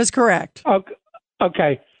teacher. That is correct.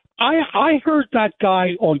 Okay. I heard that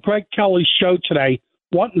guy on Greg Kelly's show today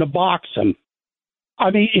wanting to box him.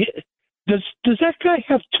 I mean, does that guy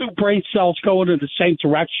have two brain cells going in the same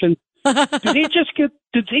direction? Did he just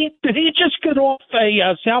get off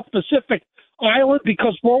a South Pacific island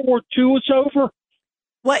because World War II is over?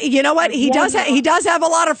 Well, you know what? He does have a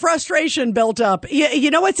lot of frustration built up.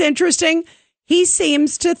 You know what's interesting? He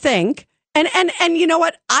seems to think, and you know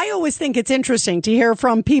what? I always think it's interesting to hear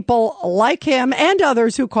from people like him and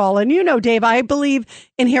others who call. And you know, Dave, I believe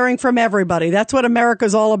in hearing from everybody. That's what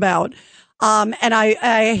America's all about. And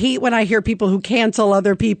I hate when I hear people who cancel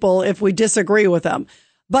other people if we disagree with them.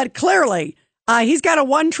 But clearly, he's got a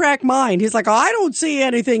one-track mind. He's like, oh, I don't see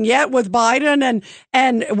anything yet with Biden.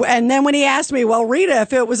 And then when he asked me, well, Rita,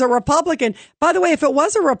 if it was a Republican, by the way, if it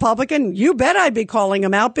was a Republican, you bet I'd be calling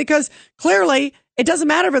him out, because clearly it doesn't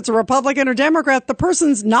matter if it's a Republican or Democrat. The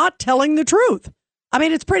person's not telling the truth. I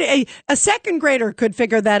mean, it's pretty, a second grader could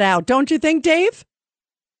figure that out. Don't you think, Dave?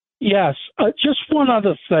 Yes. Just one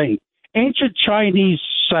other thing. Ancient Chinese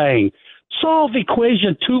saying, solve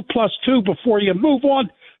equation 2 plus 2 before you move on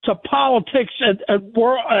to politics and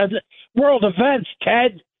world events,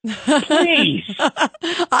 Ted. Please.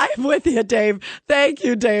 I'm with you, Dave. Thank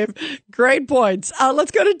you, Dave. Great points. Let's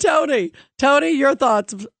go to Tony. Tony, your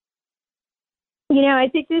thoughts. You know, I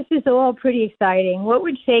think this is all pretty exciting. What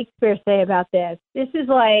would Shakespeare say about this? This is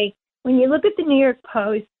like when you look at the New York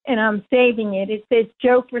Post, and I'm saving it, it says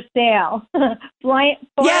Joe for sale. Yeah,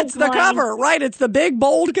 it's the cover, right? It's the big,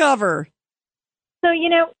 bold cover. So, you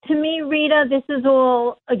know, to me, Rita, this is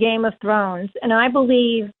all a Game of Thrones. And I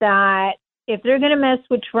believe that if they're going to mess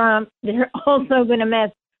with Trump, they're also going to mess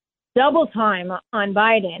double time on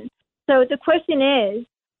Biden. So the question is,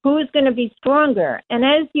 who's going to be stronger? And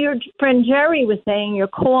as your friend Jerry was saying, your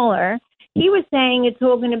caller, he was saying it's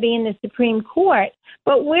all going to be in the Supreme Court.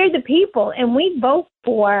 But we're the people, and we vote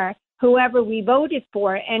for whoever we voted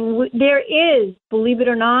for. And there is, believe it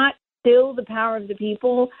or not, still the power of the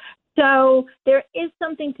people. So there is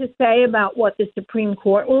something to say about what the Supreme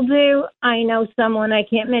Court will do. I know someone, I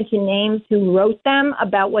can't mention names, who wrote them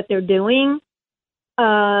about what they're doing.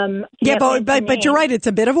 Yeah, but you're right. It's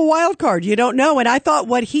a bit of a wild card. You don't know. And I thought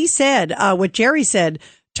what he said, what Jerry said,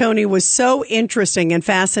 Tony, was so interesting and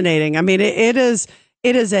fascinating. I mean, it is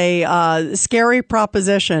a scary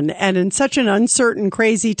proposition. And in such an uncertain,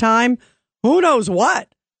 crazy time, who knows what?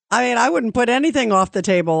 I mean, I wouldn't put anything off the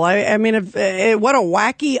table. I mean, what a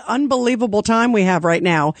wacky, unbelievable time we have right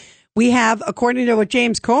now. We have, according to what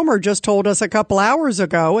James Comer just told us a couple hours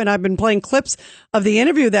ago, and I've been playing clips of the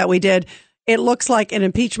interview that we did, it looks like an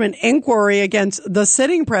impeachment inquiry against the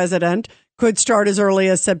sitting president could start as early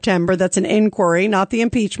as September. That's an inquiry, not the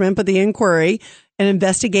impeachment, but the inquiry, an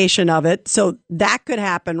investigation of it. So that could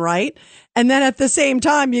happen, right? And then at the same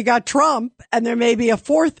time, you got Trump, and there may be a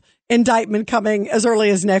fourth indictment coming as early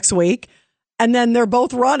as next week. And then they're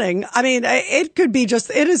both running. I mean, it could be just,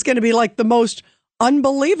 it is going to be like the most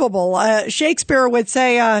unbelievable. Shakespeare would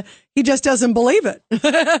say he just doesn't believe it.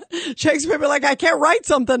 Shakespeare would be like, I can't write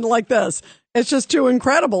something like this. It's just too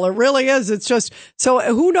incredible. It really is. It's just, so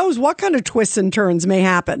who knows what kind of twists and turns may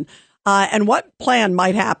happen and what plan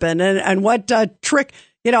might happen and what trick.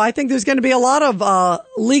 You know, I think there's going to be a lot of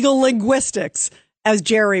legal linguistics, as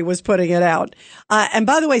Jerry was putting it out. And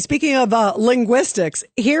by the way, speaking of linguistics,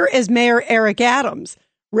 here is Mayor Eric Adams.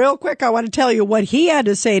 Real quick, I want to tell you what he had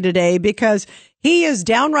to say today, because he is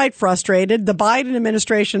downright frustrated. The Biden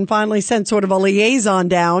administration finally sent sort of a liaison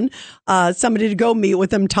down, somebody to go meet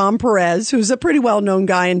with him. Tom Perez, who's a pretty well-known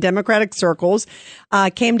guy in Democratic circles,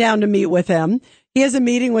 came down to meet with him. He has a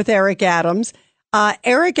meeting with Eric Adams.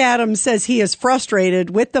 Eric Adams says he is frustrated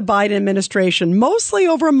with the Biden administration, mostly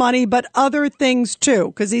over money, but other things too,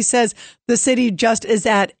 because he says the city just is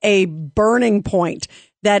at a burning point,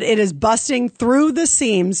 that it is busting through the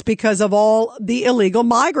seams because of all the illegal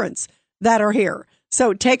migrants that are here.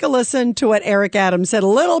 So take a listen to what Eric Adams said a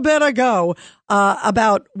little bit ago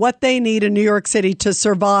about what they need in New York City to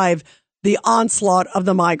survive the onslaught of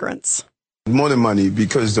the migrants. More than money,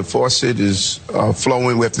 because the faucet is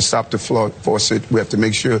flowing. We have to stop the faucet. We have to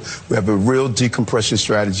make sure we have a real decompression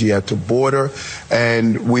strategy at the border.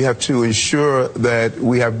 And we have to ensure that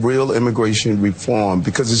we have real immigration reform,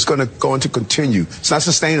 because it's going to continue. It's not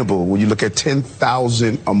sustainable. When you look at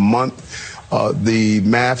 10,000 a month, the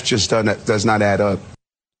math just does not add up.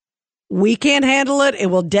 We can't handle it. It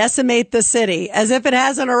will decimate the city, as if it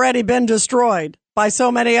hasn't already been destroyed by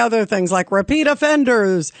so many other things like repeat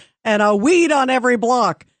offenders and a weed on every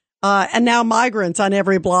block, and now migrants on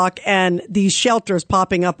every block, and these shelters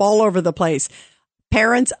popping up all over the place.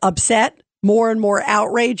 Parents upset, more and more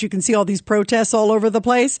outrage. You can see all these protests all over the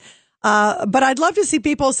place. But I'd love to see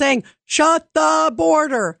people saying, shut the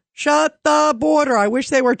border, shut the border. I wish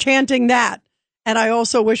they were chanting that. And I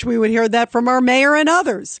also wish we would hear that from our mayor and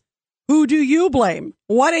others. Who do you blame?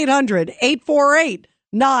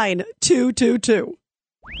 1-800-848-9222.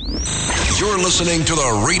 You're listening to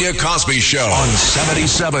The Rita Cosby Show on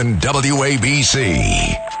 77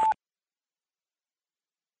 WABC.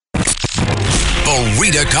 The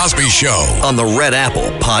Rita Cosby Show on the Red Apple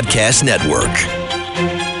Podcast Network.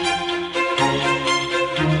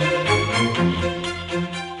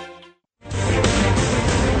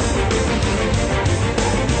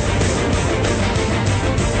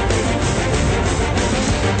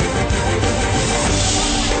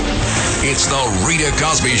 It's The Rita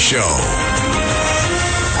Cosby Show.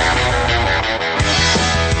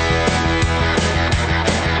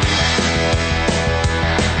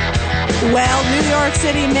 Well, New York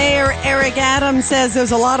City Mayor Eric Adams says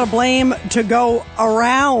there's a lot of blame to go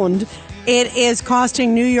around. It is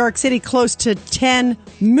costing New York City close to $10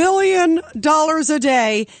 million a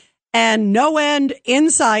day and no end in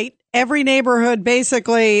sight. Every neighborhood,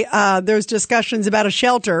 basically, there's discussions about a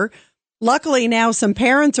shelter. Luckily, now some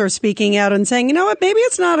parents are speaking out and saying, you know what, maybe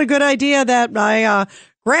it's not a good idea that my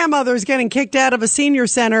grandmother's getting kicked out of a senior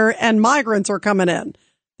center and migrants are coming in.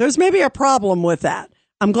 There's maybe a problem with that.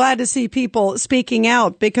 I'm glad to see people speaking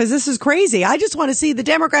out because this is crazy. I just want to see the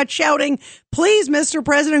Democrats shouting, please, Mr.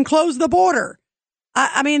 President, close the border.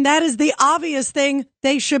 I mean, that is the obvious thing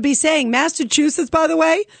they should be saying. Massachusetts, by the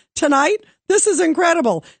way, tonight, this is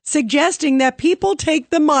incredible, suggesting that people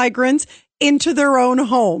take the migrants into their own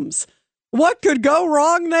homes. What could go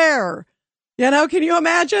wrong there? You know, can you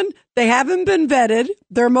imagine? They haven't been vetted.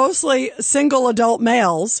 They're mostly single adult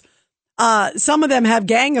males. Some of them have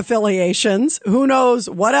gang affiliations. Who knows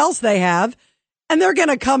what else they have? And they're going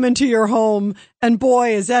to come into your home. And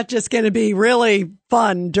boy, is that just going to be really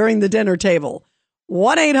fun during the dinner table.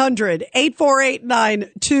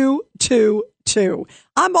 1-800-848-9222.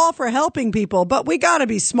 I'm all for helping people, but we got to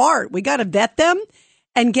be smart. We got to vet them.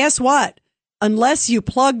 And guess what? Unless you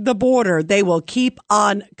plug the border, they will keep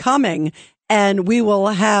on coming and we will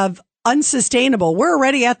have unsustainable. We're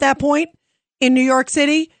already at that point in New York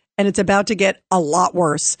City and it's about to get a lot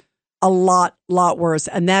worse, a lot worse.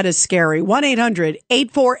 And that is scary.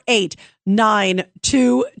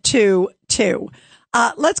 1-800-848-9222.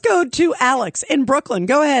 Let's go to Alex in Brooklyn.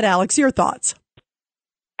 Go ahead, Alex. Your thoughts.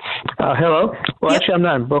 Hello. Well, actually, I'm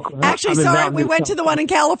not in Brooklyn. Actually, sorry, we went to the one in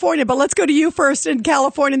California, but let's go to you first in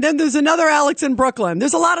California. And then there's another Alex in Brooklyn.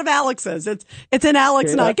 There's a lot of Alexes. It's an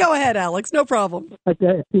Alex night. Go ahead, Alex. No problem.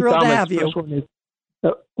 Okay. Thrilled to have you.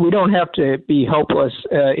 We don't have to be helpless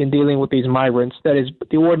in dealing with these migrants. That is,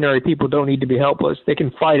 the ordinary people don't need to be helpless. They can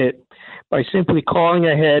fight it by simply calling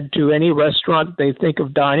ahead to any restaurant they think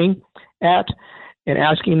of dining at and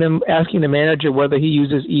asking the manager whether he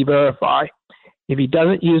uses E-Verify. If he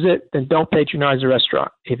doesn't use it, then don't patronize the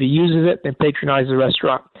restaurant. If he uses it, then patronize the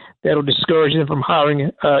restaurant. That'll discourage them from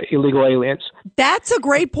hiring illegal aliens. That's a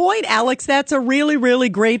great point, Alex. That's a really, really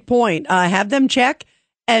great point. Have them check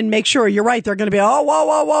and make sure. You're right. They're going to be,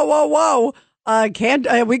 whoa.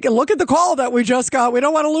 We can look at the call that we just got. We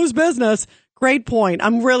don't want to lose business. Great point.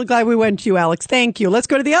 I'm really glad we went to you, Alex. Thank you. Let's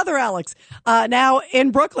go to the other Alex. Now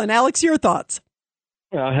in Brooklyn. Alex, your thoughts.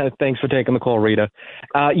 Thanks for taking the call, Rita.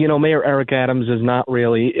 Mayor Eric Adams is not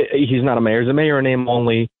really, he's not a mayor. He's a mayor in name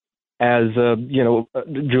only, as, Andrew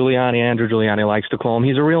Giuliani likes to call him.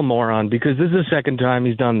 He's a real moron because this is the second time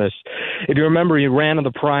he's done this. If you remember, he ran in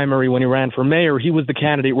the primary when he ran for mayor. He was the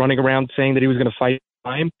candidate running around saying that he was going to fight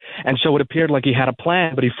crime. And so it appeared like he had a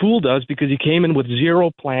plan, but he fooled us because he came in with zero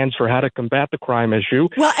plans for how to combat the crime issue.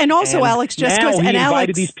 Well, and also, Alex, just because, he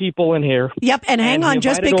invited these people in here. Yep, and hang on,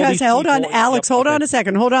 just because, hold on, Alex, hold on a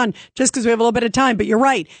second, hold on, just because we have a little bit of time, but you're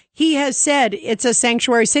right. He has said it's a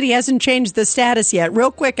sanctuary city. He hasn't changed the status yet.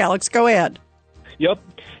 Real quick, Alex, go ahead. Yep.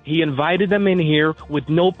 He invited them in here with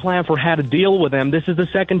no plan for how to deal with them. This is the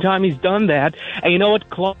second time he's done that. And you know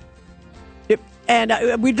what?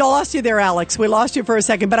 And we lost you there, Alex. We lost you for a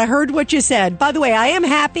second, but I heard what you said. By the way, I am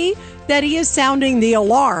happy that he is sounding the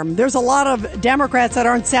alarm. There's a lot of Democrats that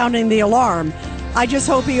aren't sounding the alarm. I just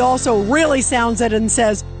hope he also really sounds it and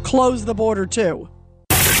says, close the border too.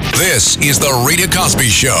 This is the Rita Cosby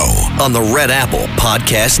Show on the Red Apple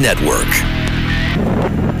Podcast Network.